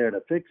no one there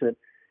to fix it,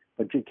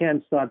 but you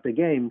can't start the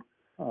game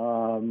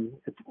on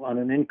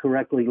an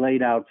incorrectly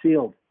laid out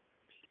field.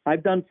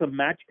 I've done some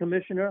match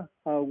commissioner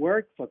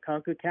work for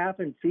CONCACAF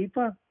and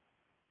FIFA.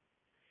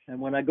 And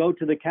when I go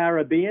to the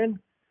Caribbean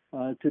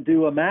to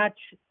do a match,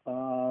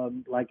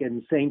 like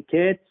in St.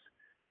 Kitts,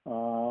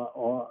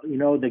 or,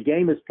 the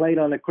game is played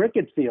on a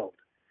cricket field.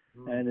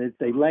 And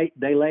they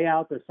lay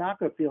out the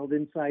soccer field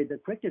inside the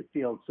cricket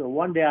field. So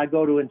one day I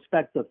go to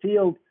inspect the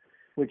field,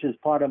 which is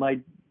part of my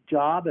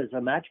job as a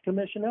match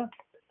commissioner,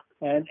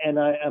 and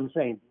I'm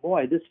saying,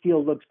 boy, this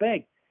field looks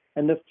big,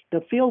 and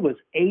the field was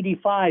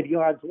 85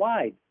 yards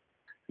wide,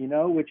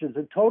 which is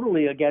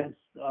totally against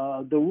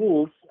the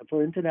rules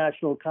for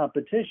international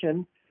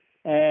competition.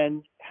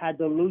 And had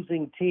the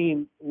losing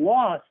team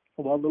lost,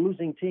 well, the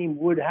losing team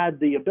would have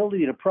the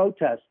ability to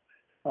protest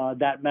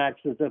that match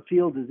that the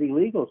field is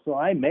illegal. So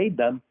I made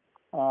them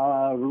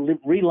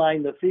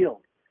reline the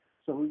field.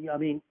 So, I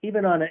mean,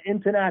 even on an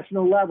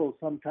international level,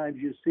 sometimes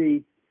you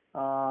see,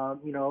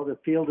 the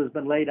field has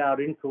been laid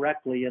out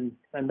incorrectly, and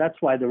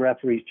that's why the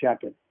referees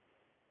check it.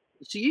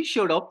 So you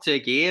showed up to a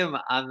game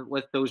and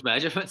with those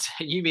measurements,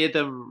 and you made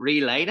them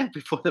reline it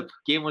before the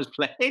game was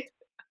played?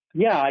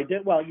 Yeah, I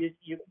did. Well, you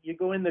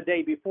go in the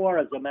day before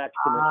as a match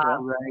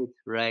commissioner.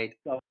 Right.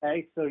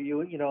 Okay, so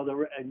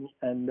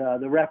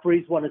the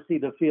referees want to see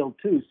the field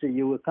too. So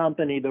you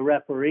accompany the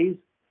referees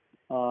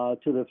to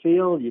the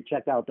field. You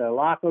check out their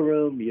locker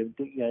room. You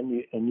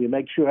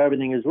make sure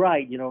everything is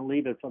right. You don't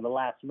leave it for the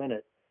last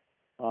minute.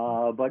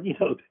 But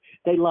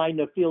they line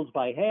the fields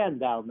by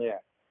hand down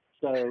there.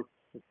 So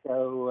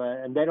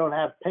and they don't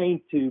have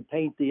paint to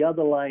paint the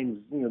other lines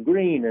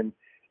green and.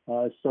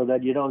 So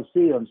that you don't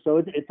see them. So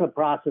it's a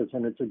process,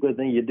 and it's a good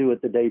thing you do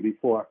it the day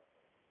before.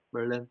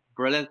 Brilliant.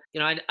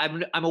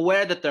 I'm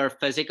aware that there are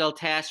physical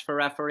tests for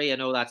referee. I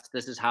know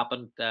this has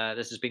happened.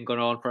 This has been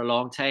going on for a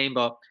long time.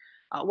 But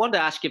I wanted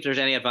to ask if there's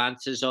any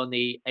advances on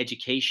the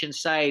education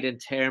side in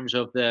terms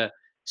of the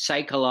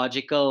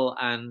psychological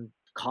and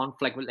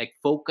conflict, like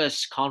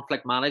focus,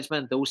 conflict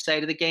management, those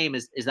side of the game.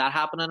 Is that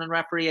happening in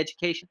referee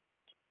education?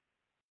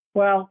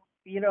 Well,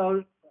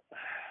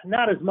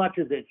 not as much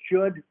as it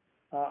should.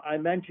 I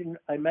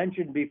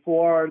mentioned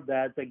before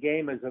that the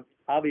game is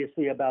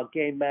obviously about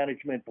game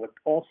management, but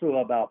also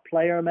about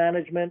player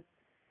management.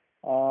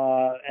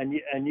 And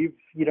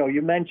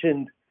you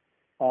mentioned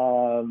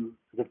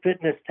the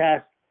fitness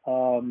test.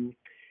 And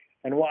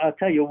I'll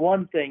tell you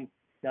one thing.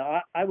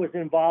 Now I was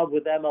involved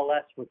with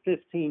MLS for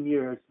 15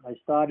 years. I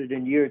started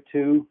in year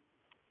 2,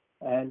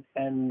 and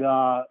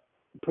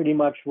pretty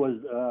much I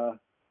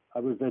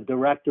was the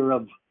director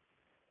of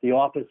the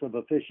Office of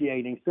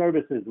Officiating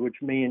Services, which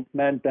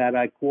meant that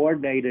I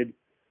coordinated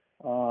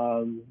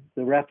the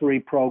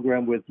referee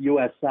program with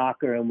U.S.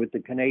 Soccer and with the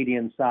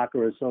Canadian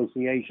Soccer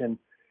Association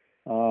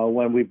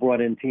when we brought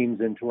in teams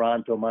in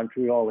Toronto,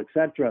 Montreal,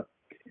 etc.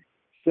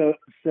 So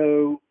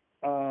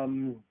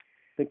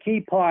the key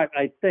part,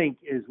 I think,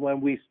 is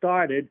when we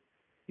started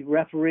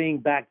refereeing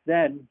back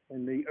then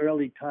in the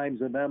early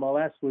times of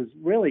MLS was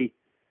really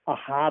a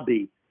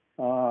hobby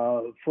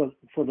for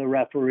the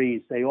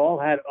referees. They all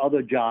had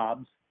other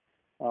jobs.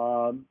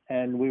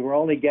 And we were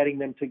only getting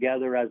them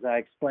together, as I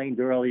explained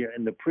earlier,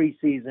 in the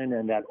preseason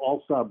and that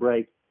All-Star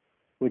break,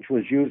 which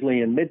was usually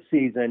in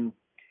mid-season.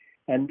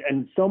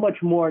 And so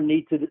much more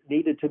needed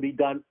to be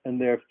done in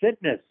their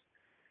fitness,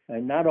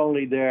 and not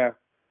only their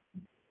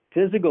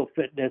physical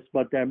fitness,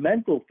 but their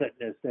mental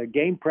fitness, their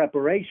game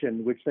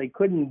preparation, which they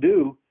couldn't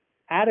do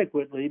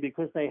adequately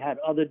because they had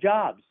other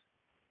jobs.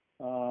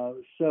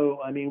 So,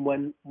 I mean,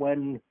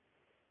 when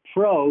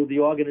Pro, the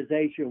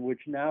organization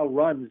which now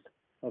runs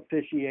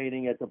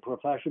officiating at the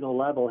professional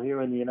level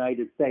here in the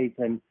United States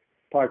and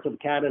parts of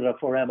Canada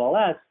for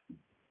MLS,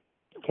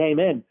 came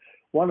in,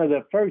 one of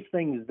the first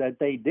things that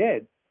they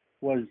did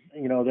was,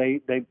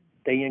 they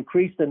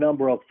increased the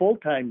number of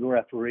full-time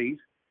referees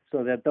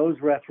so that those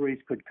referees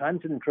could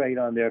concentrate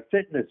on their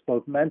fitness,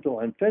 both mental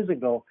and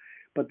physical.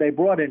 But they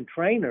brought in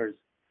trainers,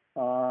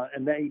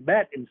 and they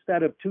met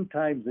instead of 2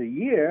 times a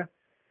year.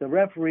 The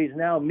referees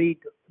now meet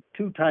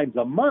 2 times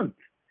a month.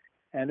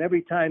 And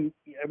every time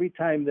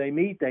they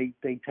meet, they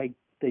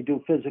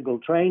do physical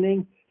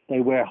training. They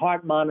wear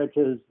heart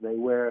monitors. They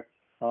wear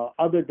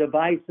other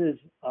devices,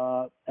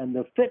 and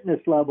the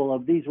fitness level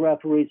of these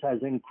referees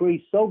has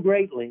increased so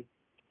greatly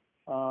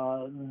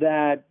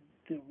that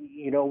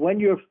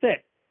when you're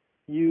fit,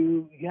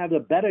 you have a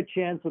better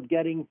chance of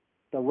getting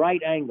the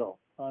right angle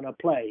on a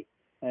play,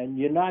 and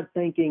you're not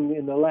thinking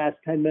in the last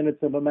 10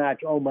 minutes of a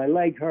match, oh, my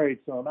leg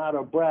hurts, or I'm out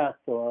of breath,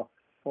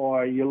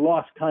 or you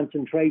lost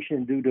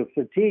concentration due to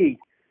fatigue,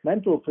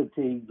 mental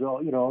fatigue,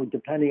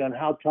 depending on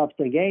how tough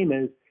the game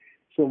is.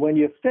 So when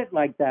you're fit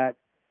like that,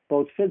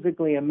 both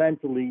physically and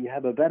mentally, you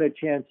have a better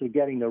chance of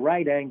getting the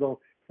right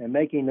angle and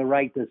making the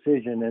right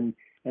decision.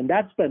 And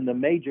that's been the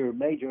major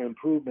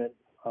improvement,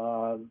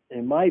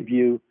 in my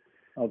view,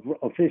 of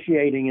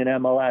officiating in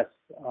MLS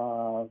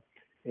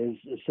is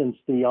since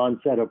the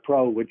onset of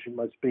Pro, which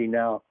must be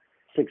now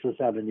 6 or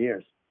 7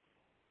 years.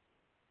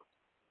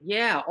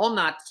 Yeah, on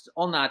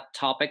that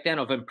topic then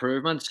of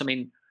improvements, I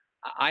mean,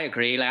 I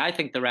agree. Like, I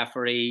think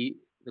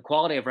the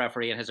quality of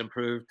refereeing has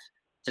improved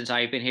since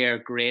I've been here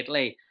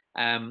greatly.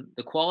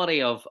 The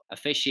quality of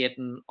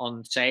officiating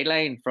on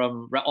sideline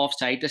from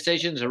offside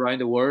decisions around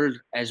the world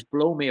has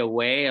blown me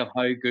away of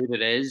how good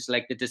it is.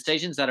 Like the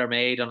decisions that are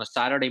made on a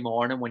Saturday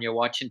morning when you're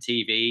watching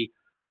TV.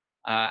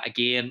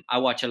 Again, I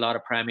watch a lot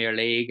of Premier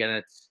League,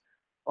 and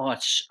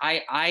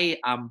I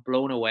am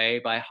blown away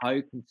by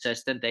how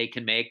consistent they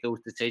can make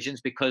those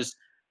decisions, because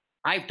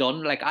I've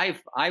done, like,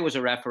 I was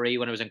a referee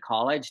when I was in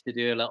college to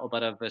do a little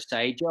bit of a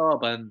side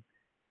job, and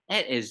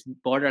it is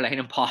borderline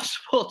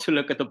impossible to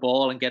look at the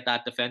ball and get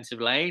that defensive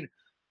line.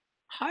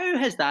 How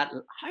has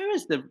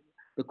the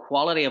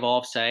quality of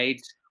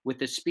offsides with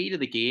the speed of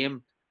the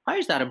game, how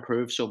has that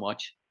improved so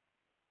much?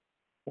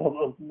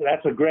 Well,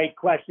 that's a great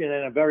question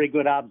and a very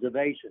good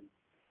observation.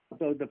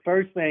 So the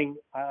first thing,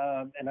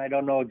 and I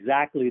don't know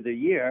exactly the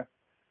year,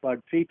 but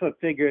FIFA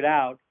figured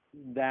out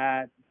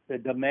that the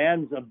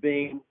demands of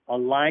being a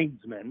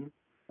linesman,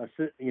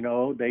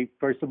 they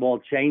first of all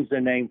changed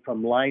their name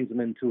from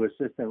linesman to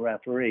assistant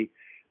referee,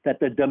 that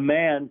the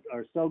demands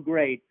are so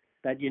great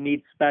that you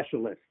need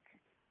specialists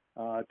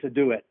to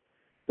do it.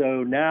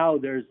 So now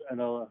there's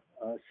an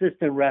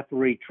assistant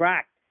referee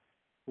track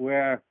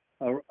where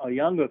a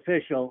young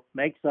official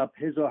makes up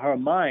his or her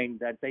mind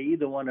that they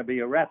either want to be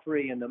a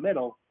referee in the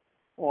middle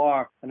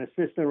or an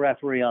assistant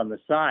referee on the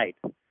side.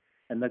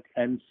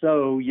 And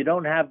so you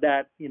don't have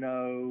that,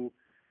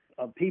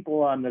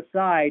 people on the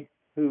side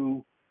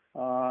who,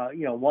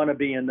 want to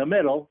be in the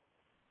middle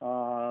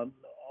or,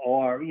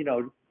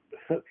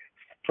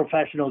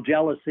 professional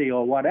jealousy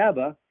or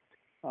whatever,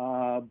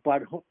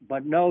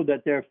 but know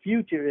that their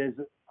future is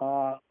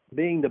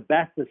being the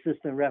best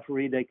assistant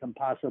referee they can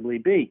possibly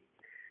be.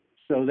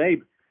 So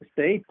they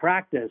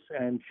practice,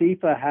 and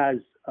FIFA has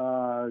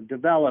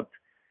developed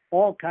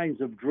all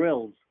kinds of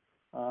drills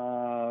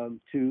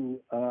to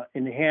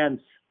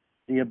enhance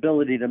the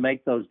ability to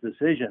make those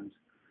decisions.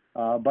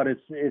 But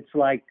it's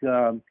like,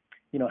 how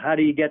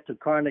do you get to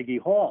Carnegie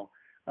Hall?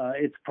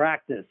 It's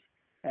practice,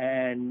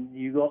 and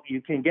you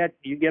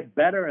get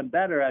better and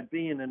better at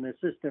being an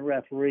assistant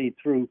referee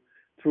through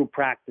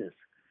practice.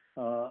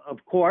 Of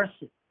course,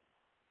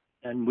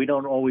 and we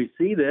don't always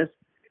see this,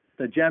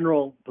 the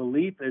general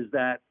belief is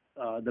that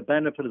the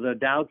benefit of the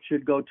doubt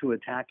should go to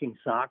attacking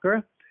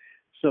soccer.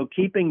 So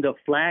keeping the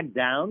flag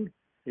down,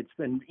 it's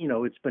been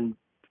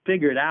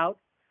figured out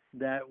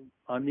that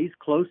on these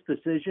close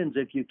decisions,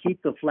 if you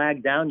keep the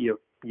flag down,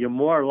 you're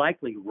more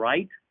likely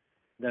right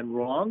than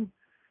wrong,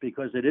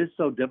 because it is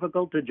so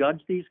difficult to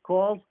judge these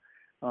calls,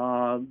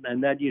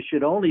 and that you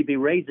should only be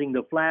raising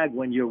the flag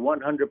when you're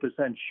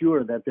 100%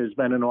 sure that there's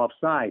been an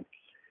offside.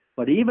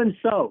 But even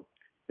so,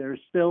 there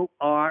still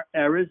are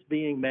errors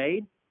being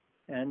made.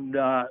 And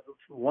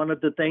one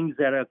of the things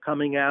that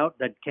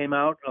came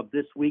out of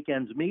this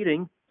weekend's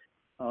meeting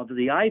of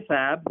the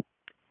IFAB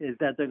is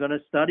that they're going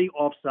to study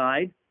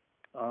offside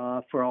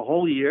for a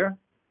whole year,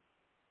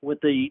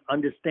 with the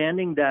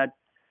understanding that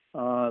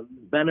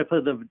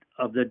benefit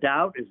of the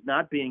doubt is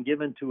not being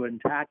given to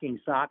attacking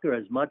soccer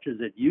as much as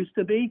it used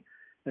to be,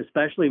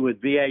 especially with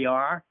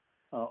VAR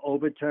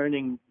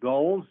overturning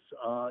goals,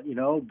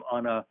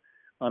 on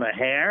a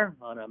hair,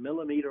 on a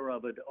millimeter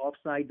of an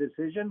offside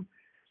decision.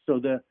 So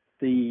the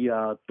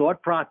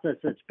thought process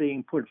that's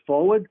being put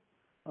forward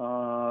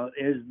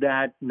is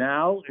that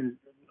now,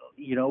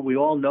 we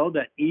all know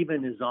that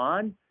even is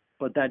on,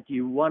 but that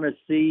you want to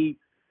see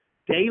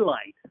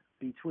daylight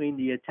between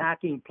the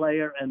attacking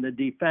player and the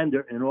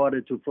defender in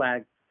order to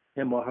flag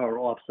him or her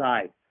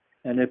offside.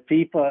 And if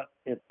FIFA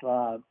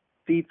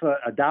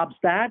adopts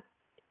that,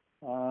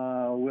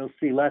 we'll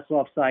see less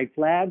offside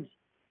flags.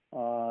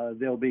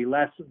 There'll be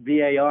less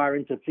VAR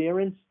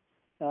interference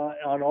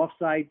on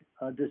offside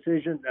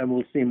decisions, and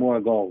we'll see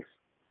more goals.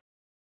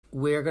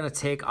 We're going to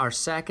take our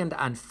second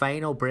and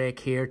final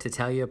break here to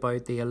tell you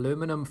about the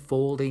aluminum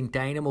folding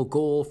Dynamo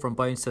goal from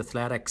Bounce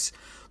Athletics.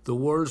 The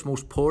world's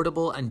most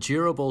portable and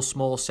durable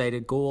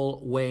small-sided goal,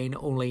 weighing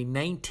only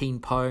 19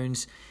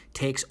 pounds,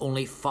 takes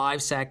only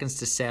 5 seconds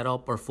to set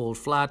up or fold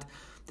flat.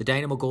 The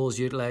Dynamo goal is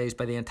utilised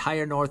by the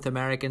entire North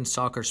American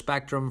soccer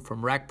spectrum,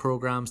 from rec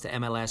programs to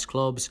MLS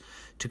clubs,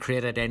 to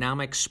create a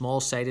dynamic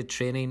small-sided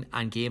training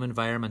and game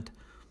environment.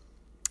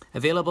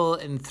 Available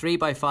in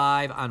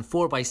 3x5 and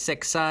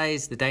 4x6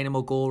 size, the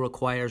Dynamo goal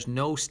requires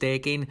no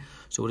staking,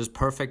 so it is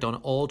perfect on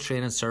all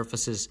training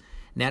surfaces.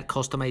 Net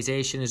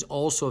customization is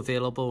also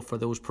available for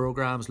those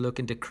programs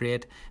looking to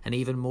create an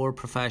even more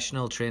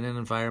professional training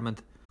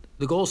environment.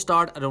 The goals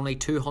start at only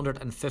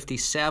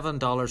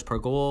 $257 per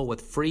goal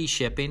with free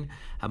shipping,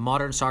 and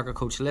Modern Soccer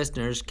Coach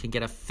listeners can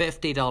get a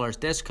 $50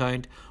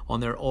 discount on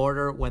their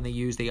order when they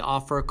use the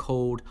offer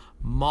code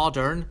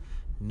MODERN,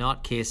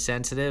 not case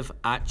sensitive,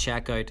 at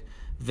checkout.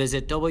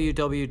 Visit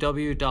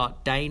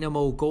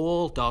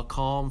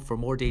www.dynamogoal.com for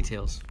more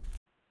details.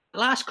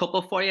 Last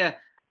couple for you.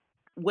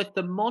 With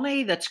the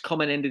money that's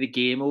coming into the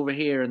game over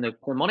here, and the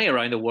money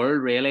around the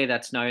world really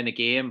that's now in the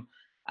game,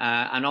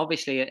 and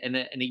obviously in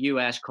the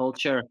US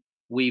culture,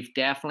 we've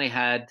definitely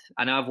had,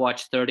 and I've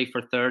watched 30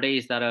 for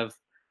 30s that have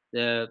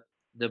the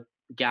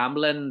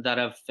gambling that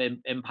have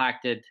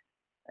impacted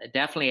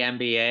definitely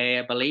NBA.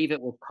 I believe it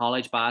was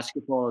college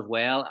basketball as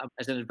well.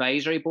 As an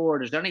advisory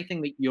board, is there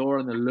anything that you're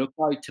on the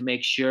lookout to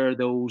make sure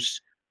those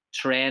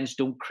trends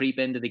don't creep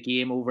into the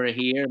game over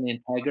here and the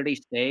integrity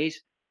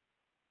stays?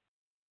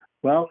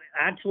 Well,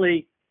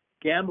 actually,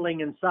 gambling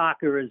in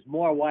soccer is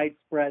more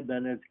widespread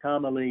than it's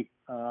commonly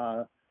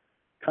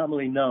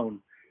known.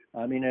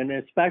 I mean, and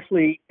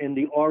especially in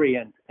the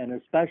Orient, and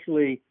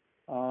especially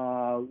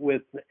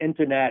with the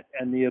internet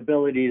and the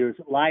ability to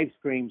live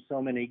stream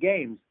so many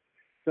games.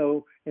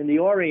 So in the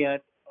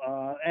Orient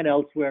and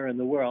elsewhere in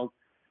the world,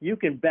 you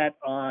can bet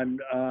on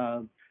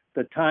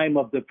the time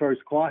of the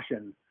first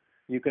caution.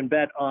 You can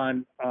bet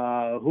on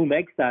who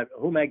makes that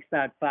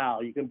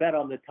foul. You can bet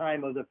on the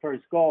time of the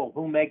first goal,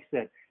 who makes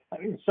it. I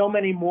mean, so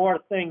many more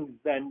things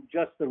than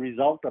just the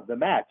result of the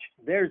match.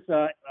 There's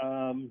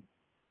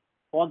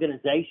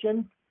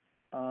organizations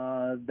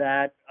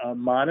that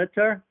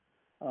monitor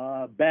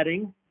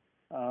betting,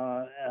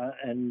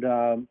 and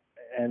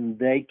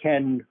they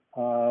can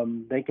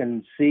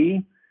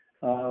see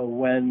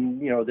when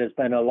there's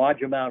been a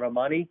large amount of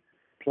money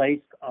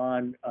placed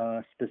on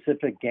a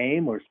specific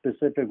game or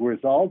specific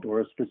result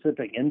or a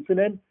specific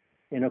incident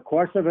in a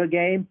course of a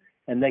game,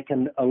 and they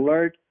can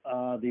alert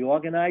the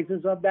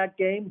organizers of that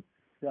game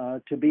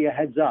to be a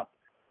heads up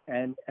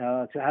and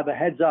to have a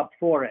heads up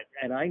for it.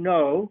 And I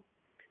know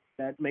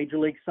that Major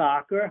League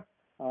Soccer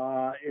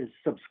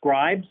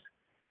subscribes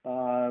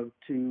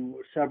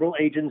to several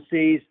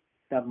agencies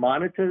that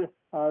monitor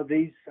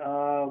these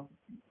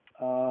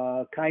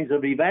kinds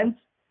of events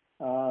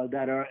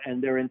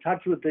and they're in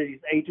touch with these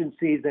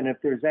agencies. And if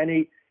there's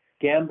any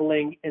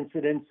gambling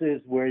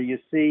incidences where you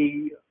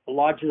see a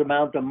large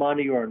amount of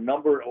money or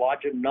a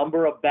larger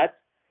number of bets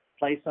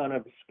placed on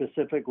a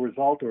specific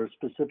result or a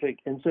specific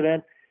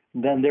incident,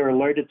 then they're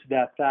alerted to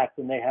that fact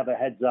and they have a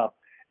heads up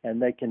and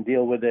they can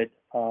deal with it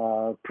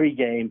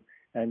pre-game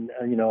and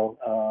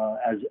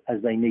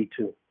as they need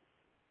to.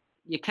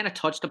 You kind of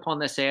touched upon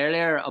this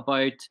earlier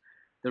about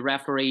the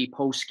referee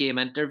post-game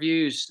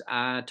interviews,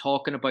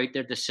 talking about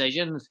their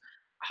decisions.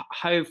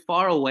 How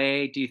far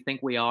away do you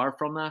think we are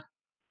from that?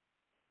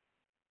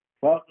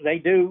 Well, they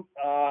do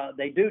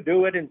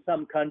it in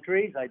some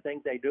countries. I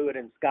think they do it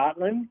in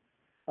Scotland.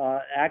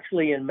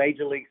 Actually, in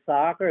Major League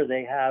Soccer,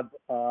 they have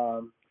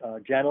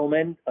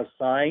gentlemen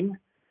assigned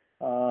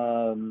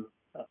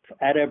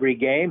at every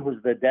game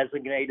who's the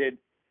designated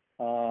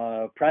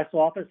press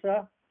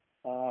officer,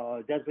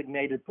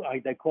 designated,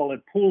 they call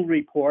it pool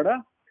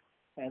reporter.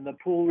 And the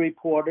pool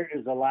reporter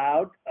is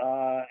allowed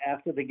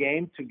after the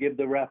game to give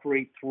the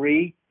referee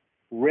 3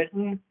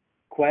 written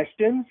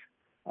questions,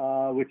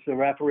 which the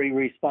referee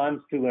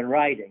responds to in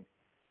writing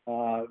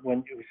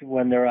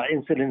when there are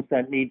incidents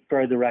that need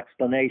further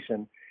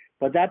explanation.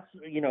 But that's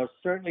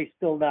certainly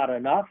still not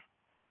enough.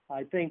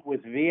 I think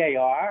with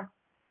VAR,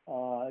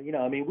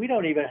 we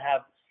don't even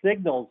have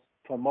signals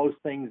for most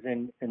things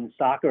in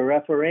soccer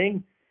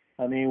refereeing.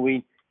 I mean,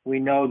 we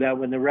know that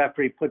when the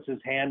referee puts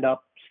his hand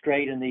up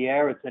straight in the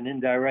air, it's an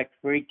indirect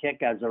free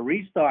kick as a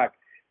restart.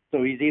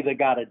 So he's either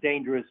got a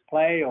dangerous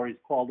play or he's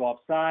called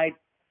offside.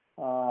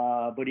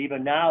 But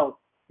even now,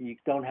 you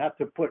don't have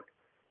to put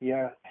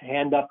your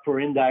hand up for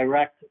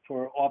indirect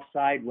for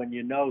offside when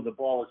you know the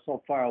ball is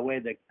so far away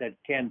that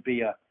can't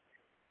be a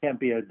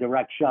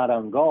direct shot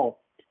on goal.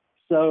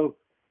 So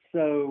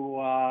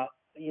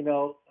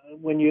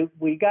when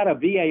we got a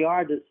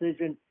VAR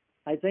decision,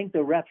 I think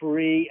the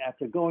referee,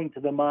 after going to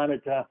the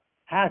monitor,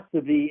 has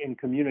to be in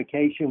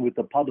communication with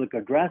the public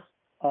address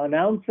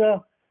announcer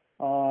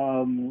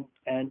and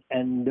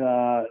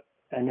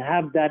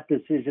have that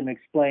decision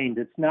explained.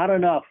 It's not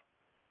enough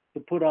to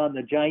put on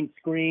the giant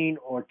screen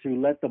or to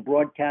let the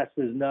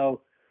broadcasters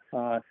know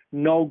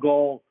no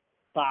goal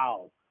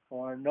foul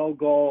or no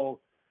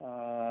goal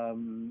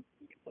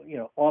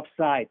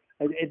offside.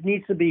 It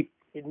needs to be.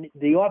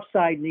 The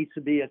offside needs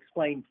to be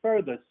explained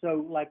further.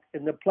 So, like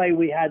in the play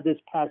we had this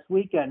past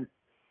weekend,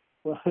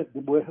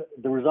 the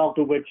result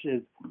of which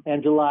is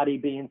Angelotti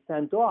being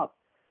sent off.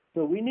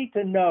 So we need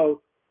to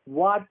know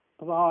what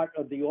part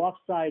of the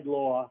offside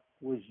law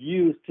was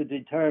used to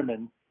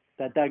determine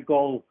that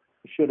goal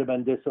should have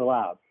been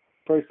disallowed.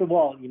 First of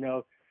all,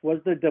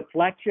 was the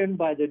deflection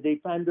by the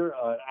defender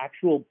an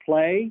actual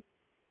play?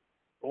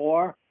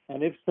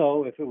 And if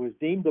so, if it was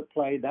deemed a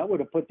play, that would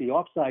have put the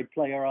offside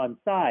player on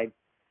side.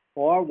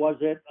 Or was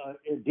it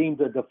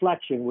deemed a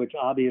deflection, which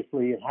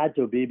obviously it had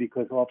to be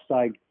because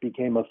offside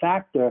became a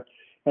factor?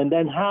 And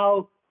then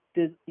how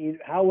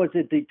was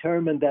it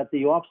determined that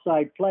the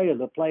offside player,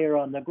 the player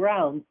on the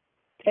ground,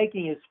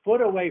 taking his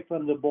foot away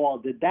from the ball,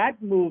 did that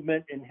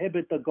movement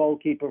inhibit the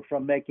goalkeeper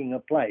from making a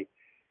play?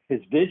 His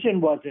vision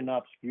wasn't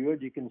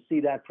obscured. You can see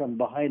that from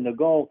behind the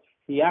goal.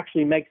 He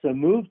actually makes a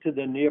move to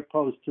the near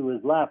post to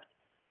his left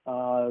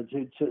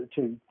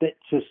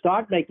to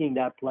start making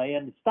that play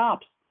and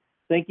stops,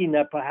 thinking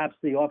that perhaps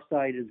the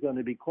offside is going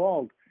to be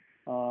called.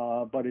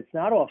 But it's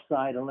not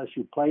offside unless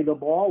you play the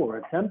ball or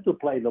attempt to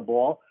play the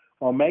ball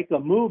or make a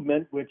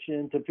movement which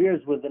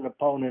interferes with an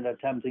opponent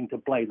attempting to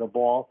play the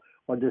ball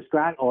or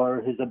distract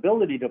or his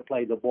ability to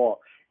play the ball.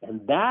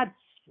 And that's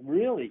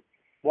really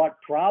what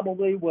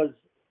probably was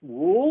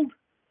ruled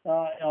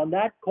on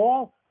that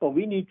call. But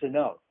we need to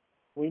know.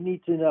 We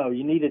need to know.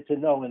 You needed to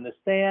know in the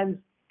stands.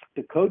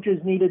 The coaches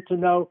needed to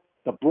know.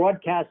 The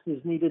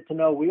broadcasters needed to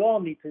know. We all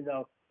need to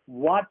know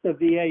what the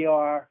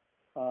VAR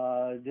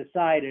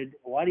decided,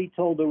 what he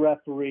told the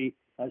referee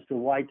as to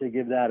why to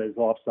give that as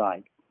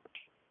offside.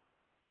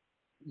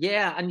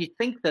 Yeah, and you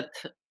think that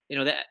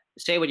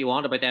say what you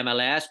want about the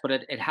MLS, but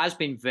it has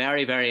been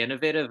very, very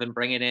innovative in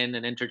bringing in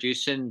and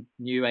introducing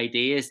new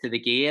ideas to the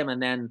game.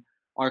 And then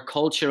our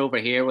culture over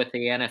here with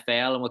the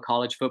NFL and with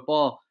college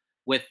football,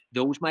 with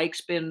those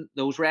refs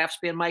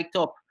being mic'd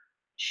up,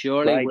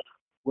 surely Right.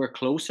 we're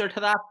closer to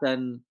that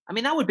than, I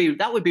mean, that would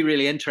be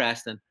really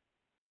interesting.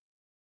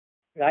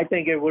 I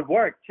think it would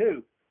work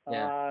too.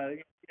 Yeah.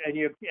 And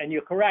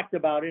you're correct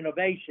about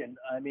innovation.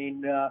 I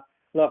mean,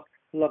 look.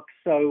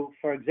 So,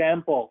 for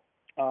example,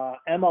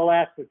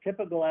 MLS, the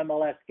typical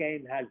MLS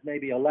game has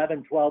maybe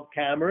 11, 12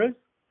 cameras,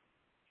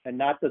 and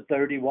not the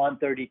 31,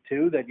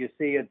 32 that you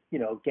see at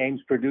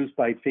games produced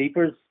by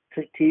FIFA's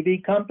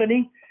TV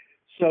company.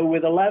 So,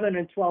 with 11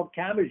 and 12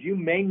 cameras, you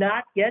may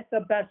not get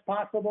the best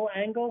possible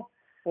angle,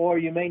 or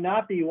you may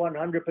not be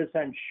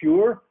 100%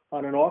 sure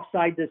on an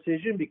offside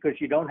decision because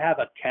you don't have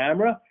a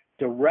camera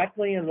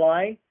directly in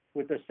line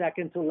with the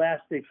second to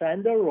last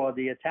defender or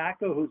the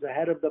attacker who's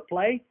ahead of the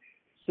play.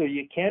 So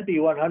you can't be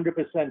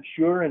 100%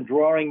 sure in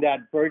drawing that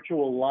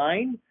virtual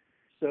line.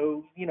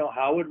 So,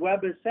 Howard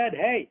Webb has said,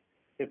 hey,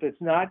 if it's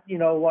not,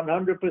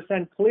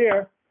 100%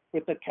 clear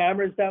with the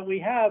cameras that we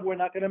have, we're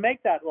not going to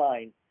make that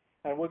line.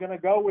 And we're going to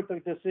go with the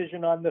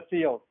decision on the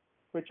field,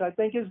 which I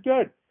think is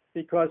good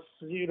because,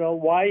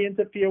 why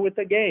interfere with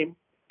the game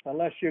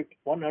unless you're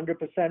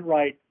 100%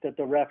 right that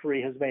the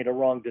referee has made a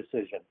wrong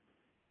decision?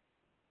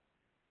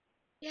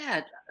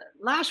 Yeah,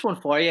 last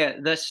one for you.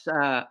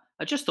 I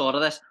just thought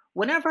of this.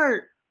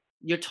 Whenever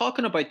you're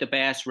talking about the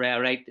best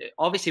right?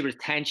 Obviously,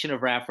 retention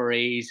of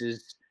referees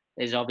is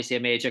obviously a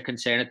major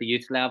concern at the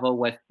youth level,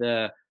 with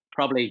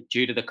probably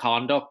due to the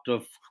conduct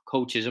of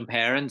coaches and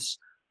parents.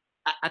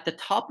 At the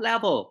top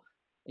level,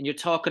 and you're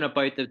talking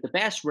about the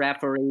best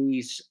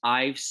referees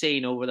I've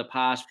seen over the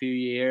past few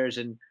years,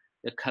 and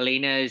the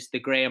Kalinas, the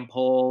Graham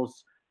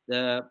Pauls,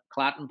 the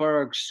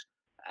Clattenburgs.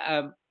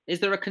 Is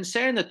there a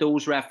concern that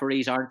those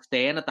referees aren't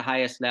staying at the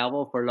highest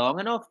level for long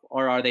enough,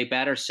 or are they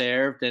better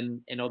served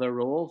in other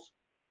roles?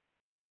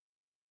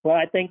 Well,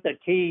 I think the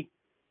key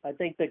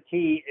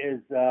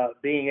is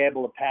being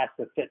able to pass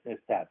the fitness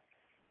test.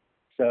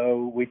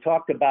 So we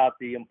talked about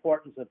the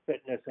importance of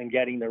fitness and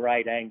getting the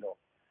right angle.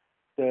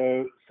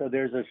 So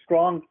there's a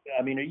strong.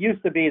 I mean, it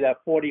used to be that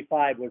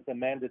 45 was the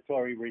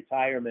mandatory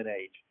retirement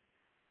age,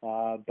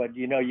 but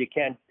you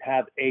can't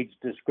have age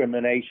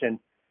discrimination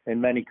in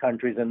many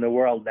countries in the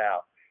world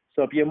now.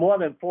 So if you're more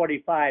than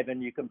 45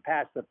 and you can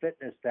pass the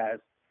fitness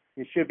test,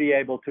 you should be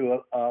able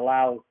to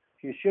allowed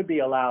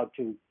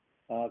to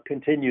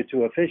continue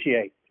to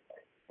officiate.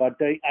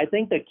 But I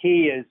think the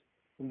key is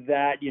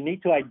that you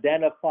need to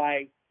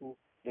identify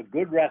the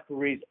good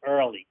referees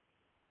early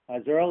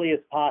as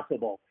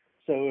possible.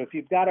 So if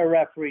you've got a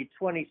referee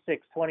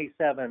 26,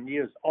 27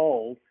 years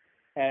old,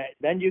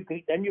 then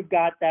you've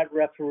got that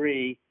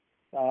referee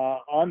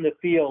on the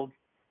field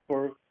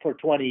for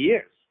 20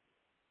 years,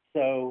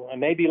 so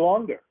maybe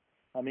longer.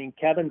 I mean,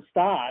 Kevin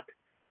Stott,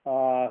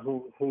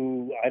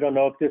 who I don't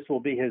know if this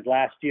will be his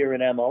last year in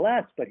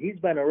MLS, but he's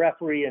been a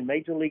referee in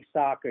Major League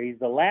Soccer. He's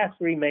the last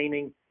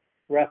remaining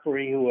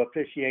referee who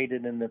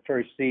officiated in the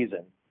first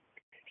season.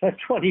 That's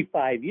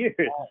 25 years.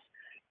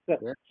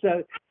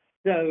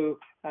 So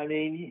I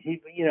mean,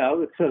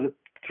 so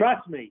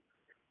trust me,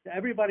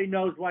 everybody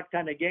knows what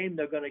kind of game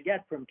they're going to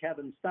get from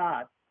Kevin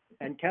Stott,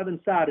 and Kevin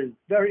Stott is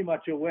very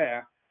much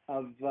aware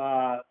of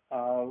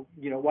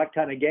what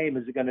kind of game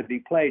is going to be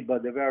played by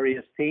the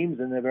various teams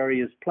and the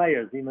various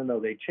players, even though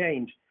they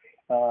change.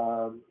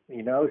 So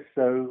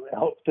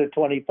after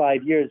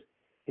 25 years,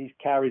 he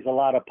carries a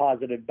lot of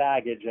positive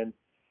baggage, and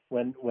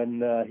when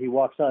he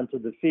walks onto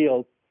the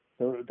field,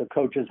 the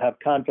coaches have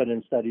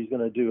confidence that he's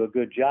going to do a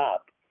good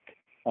job.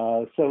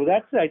 So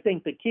that's, I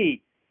think, the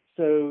key.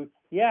 So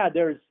yeah,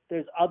 there's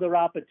other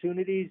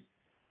opportunities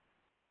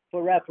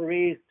for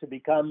referees to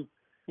become,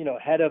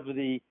 head of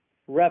the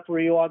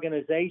referee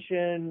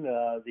organization,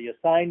 the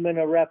assignment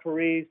of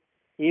referees.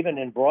 Even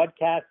in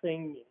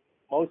broadcasting,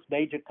 most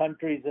major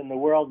countries in the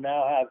world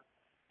now have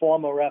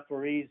former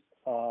referees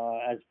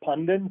as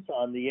pundits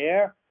on the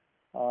air.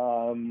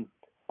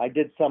 I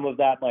did some of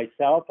that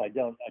myself.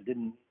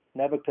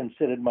 Never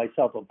considered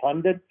myself a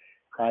pundit.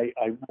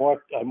 I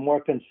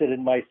more considered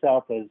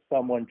myself as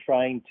someone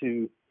trying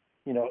to,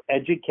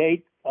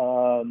 educate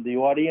the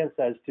audience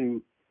as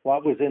to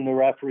what was in the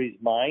referee's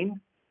mind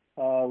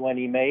when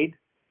he made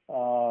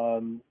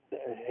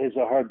his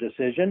or her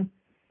decision,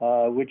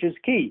 which is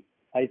key.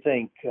 I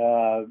think,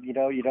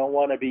 you don't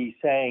want to be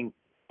saying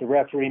the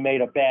referee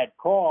made a bad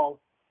call.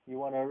 You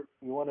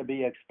want to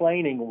be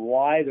explaining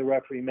why the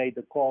referee made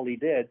the call he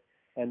did,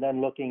 and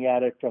then looking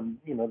at it from,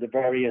 the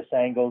various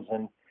angles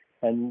and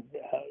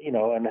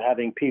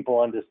having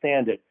people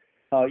understand it.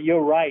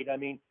 You're right. I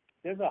mean,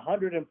 there's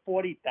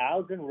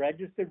 140,000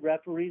 registered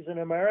referees in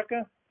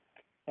America,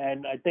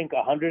 and I think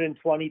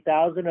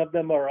 120,000 of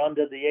them are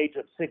under the age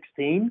of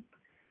 16,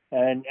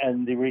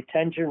 and the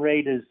retention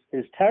rate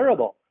is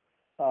terrible.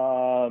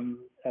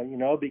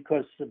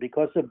 Because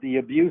of the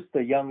abuse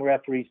the young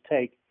referees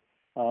take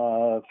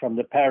from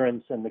the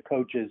parents and the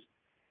coaches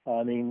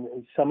I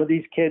mean, some of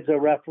these kids are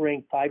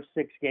refereeing 5-6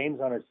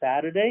 games on a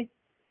Saturday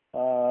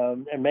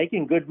and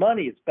making good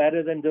money. It's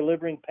better than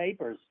delivering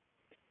papers.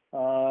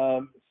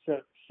 But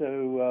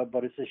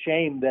it's a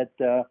shame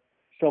that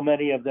so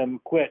many of them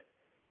quit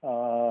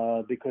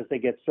because they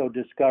get so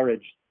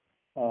discouraged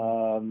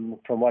from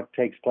what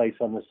takes place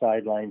on the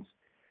sidelines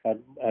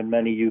at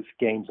many youth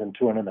games and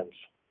tournaments.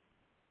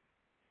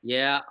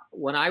 Yeah,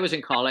 when I was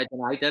in college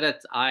and I did it,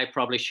 I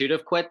probably should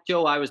have quit,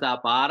 Joe. I was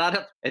that bad at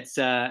it.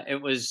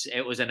 It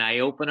was an eye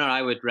opener.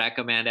 I would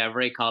recommend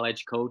every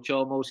college coach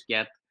almost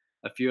get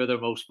a few of their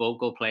most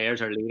vocal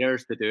players or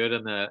leaders to do it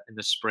in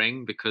the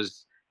spring,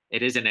 because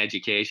it is an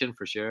education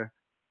for sure.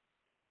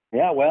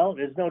 Yeah, well,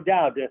 there's no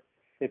doubt.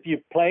 If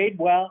you've played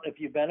well, if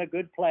you've been a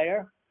good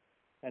player,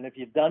 and if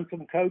you've done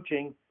some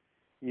coaching,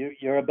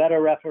 you're a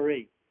better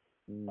referee.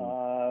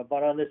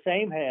 But on the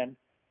same hand,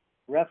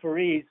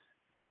 referees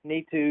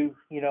need to,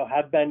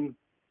 have been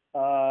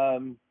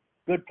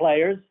good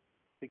players,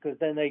 because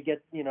then they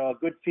get, a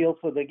good feel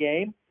for the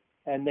game,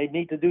 and they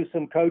need to do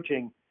some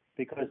coaching,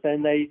 because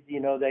then they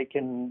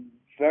can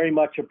very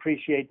much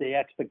appreciate the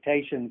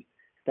expectations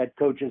that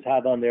coaches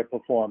have on their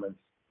performance.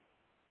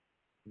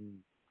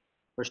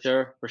 For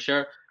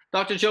sure.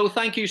 Dr. Joe,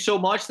 thank you so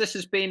much. This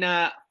has been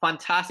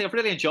fantastic. I've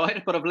really enjoyed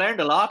it, but I've learned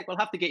a lot. We'll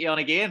have to get you on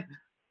again.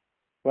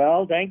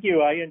 Well, thank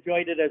you. I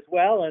enjoyed it as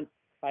well. And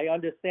I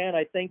understand,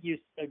 I think you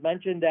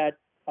mentioned that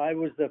I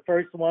was the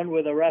first one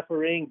with a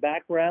refereeing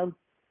background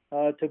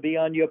to be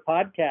on your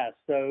podcast.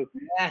 So,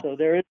 yes. So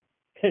there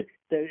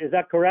is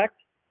that correct?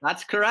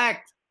 That's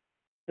correct.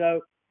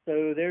 So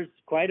there's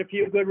quite a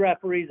few good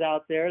referees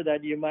out there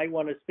that you might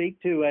want to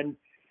speak to, and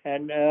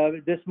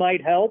this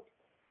might help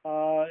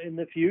in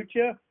the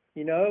future,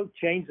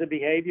 change the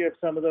behavior of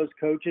some of those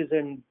coaches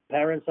and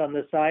parents on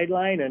the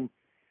sideline. And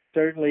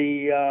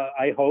certainly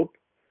I hope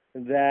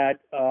that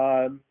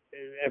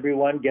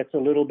everyone gets a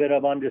little bit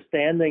of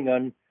understanding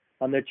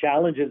on the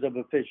challenges of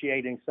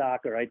officiating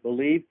soccer. I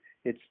believe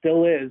it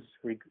still is,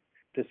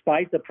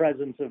 despite the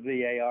presence of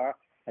VAR,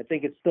 I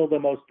think it's still the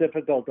most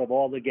difficult of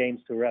all the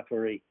games to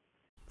referee.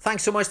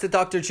 Thanks so much to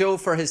Dr. Joe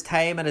for his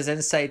time and his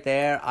insight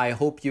there. I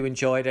hope you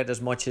enjoyed it as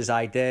much as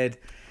I did.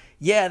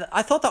 Yeah,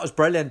 I thought that was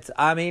brilliant.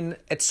 I mean,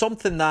 it's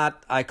something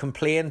that I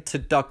complained to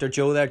Dr.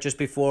 Joe there just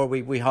before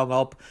we hung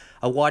up.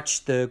 I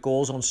watched the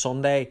goals on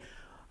Sunday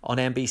on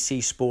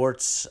NBC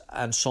Sports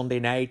and Sunday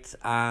night,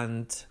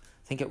 and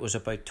I think it was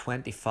about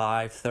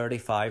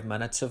 35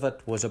 minutes of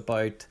it was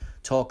about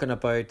talking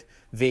about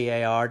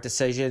VAR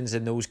decisions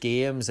in those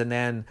games. And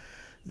then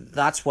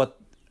that's what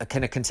a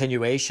kind of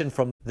continuation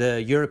from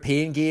the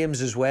European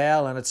games as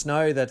well. And it's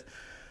now that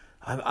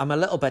I'm a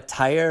little bit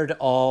tired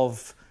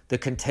of the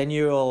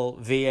continual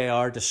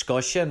VAR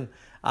discussion,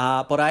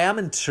 but I am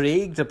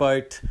intrigued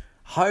about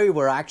how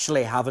we're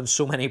actually having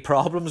so many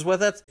problems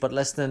with it. But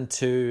listening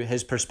to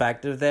his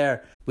perspective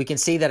there, we can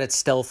see that it's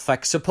still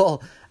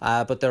fixable,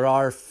 but there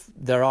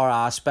are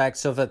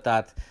aspects of it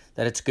that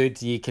it's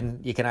good you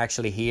can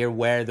actually hear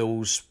where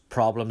those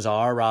problems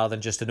are, rather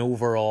than just an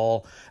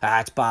overall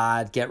it's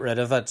bad, get rid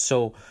of it.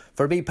 So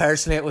for me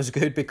personally, it was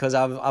good, because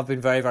I've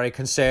been very, very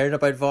concerned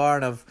about VAR,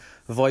 and I've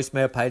voiced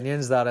my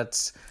opinions that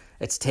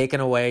it's taken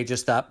away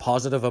just that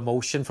positive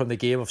emotion from the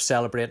game of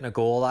celebrating a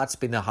goal. That's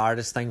been the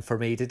hardest thing for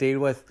me to deal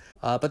with.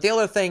 But the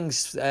other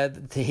things, to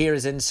hear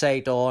his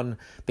insight on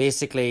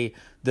basically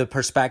the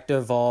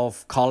perspective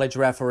of college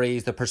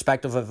referees, the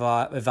perspective of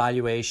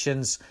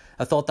evaluations,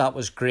 I thought that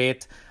was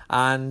great.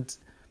 And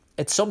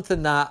it's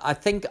something that I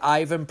think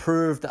I've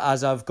improved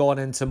as I've gone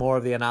into more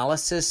of the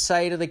analysis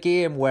side of the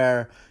game,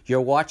 where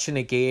you're watching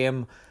a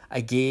game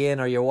again,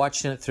 or you're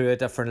watching it through a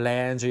different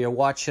lens, or you're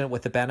watching it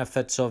with the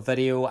benefits of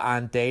video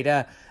and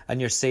data, and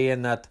you're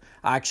seeing that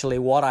actually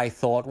what I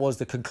thought was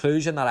the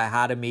conclusion that I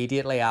had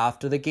immediately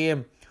after the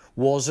game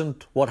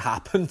wasn't what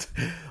happened,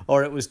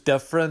 or it was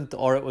different,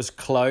 or it was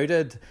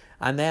clouded.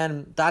 And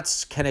then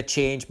that's kind of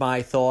changed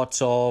my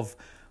thoughts of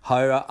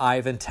how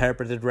I've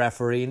interpreted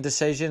refereeing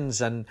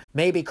decisions, and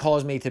maybe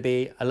caused me to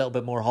be a little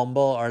bit more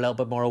humble, or a little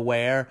bit more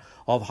aware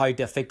of how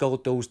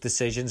difficult those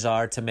decisions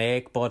are to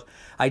make. But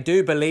I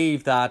do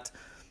believe that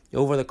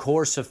over the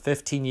course of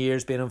 15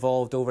 years being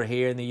involved over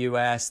here in the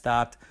US,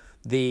 that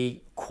the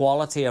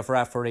quality of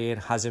refereeing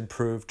has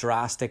improved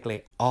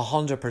drastically.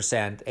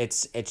 100%.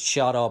 It's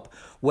shot up.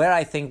 Where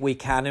I think we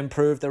can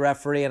improve the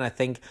referee, and I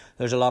think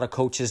there's a lot of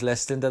coaches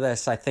listening to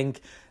this, I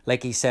think,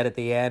 like he said at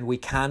the end, we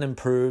can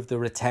improve the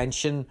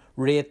retention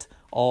rate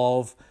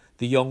of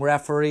the young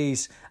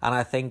referees. And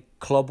I think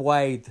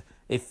club-wide,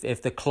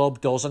 if the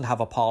club doesn't have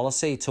a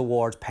policy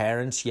towards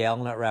parents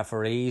yelling at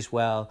referees,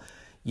 well,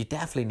 you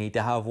definitely need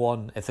to have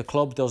one. If the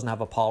club doesn't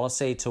have a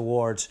policy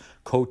towards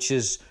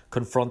coaches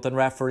confronting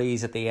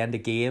referees at the end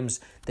of games,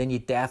 then you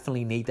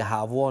definitely need to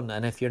have one.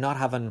 And if you're not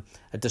having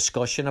a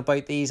discussion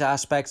about these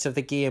aspects of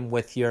the game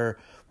with your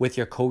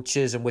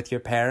coaches and with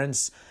your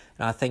parents,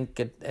 and I think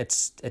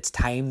it's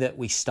time that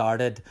we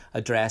started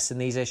addressing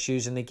these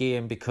issues in the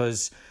game,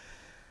 because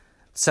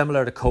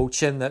similar to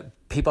coaching, that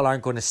people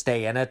aren't going to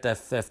stay in it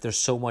if there's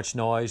so much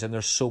noise and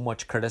there's so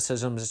much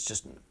criticism.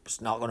 It's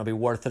not going to be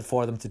worth it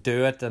for them to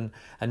do it, and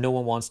no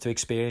one wants to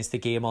experience the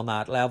game on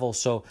that level.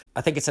 So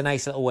I think it's a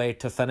nice little way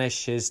to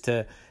finish is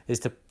to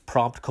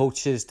prompt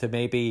coaches to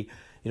maybe,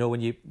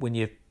 when you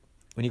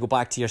go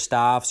back to your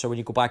staffs or when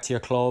you go back to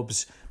your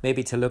clubs,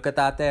 maybe to look at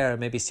that there and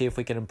maybe see if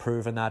we can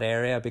improve in that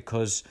area,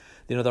 because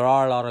there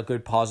are a lot of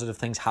good positive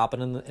things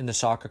happening in the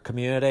soccer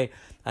community,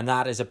 and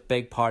that is a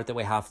big part that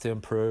we have to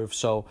improve.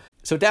 So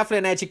definitely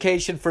an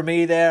education for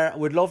me there.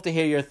 Would love to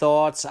hear your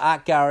thoughts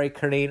at Gary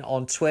Curneen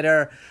on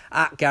Twitter,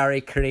 at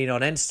Gary Curneen on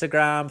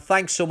Instagram.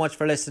 Thanks so much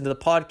for listening to the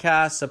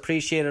podcast.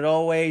 Appreciate it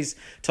always.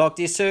 Talk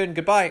to you soon.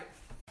 Goodbye.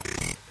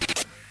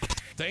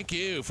 Thank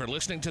you for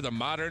listening to the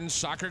Modern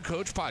Soccer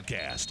Coach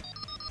Podcast.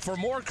 For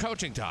more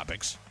coaching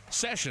topics,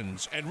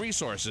 sessions, and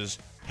resources,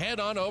 head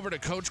on over to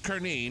Coach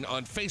Curneen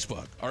on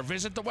Facebook or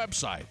visit the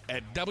website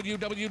at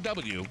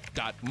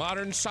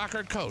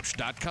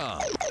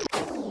www.modernsoccercoach.com.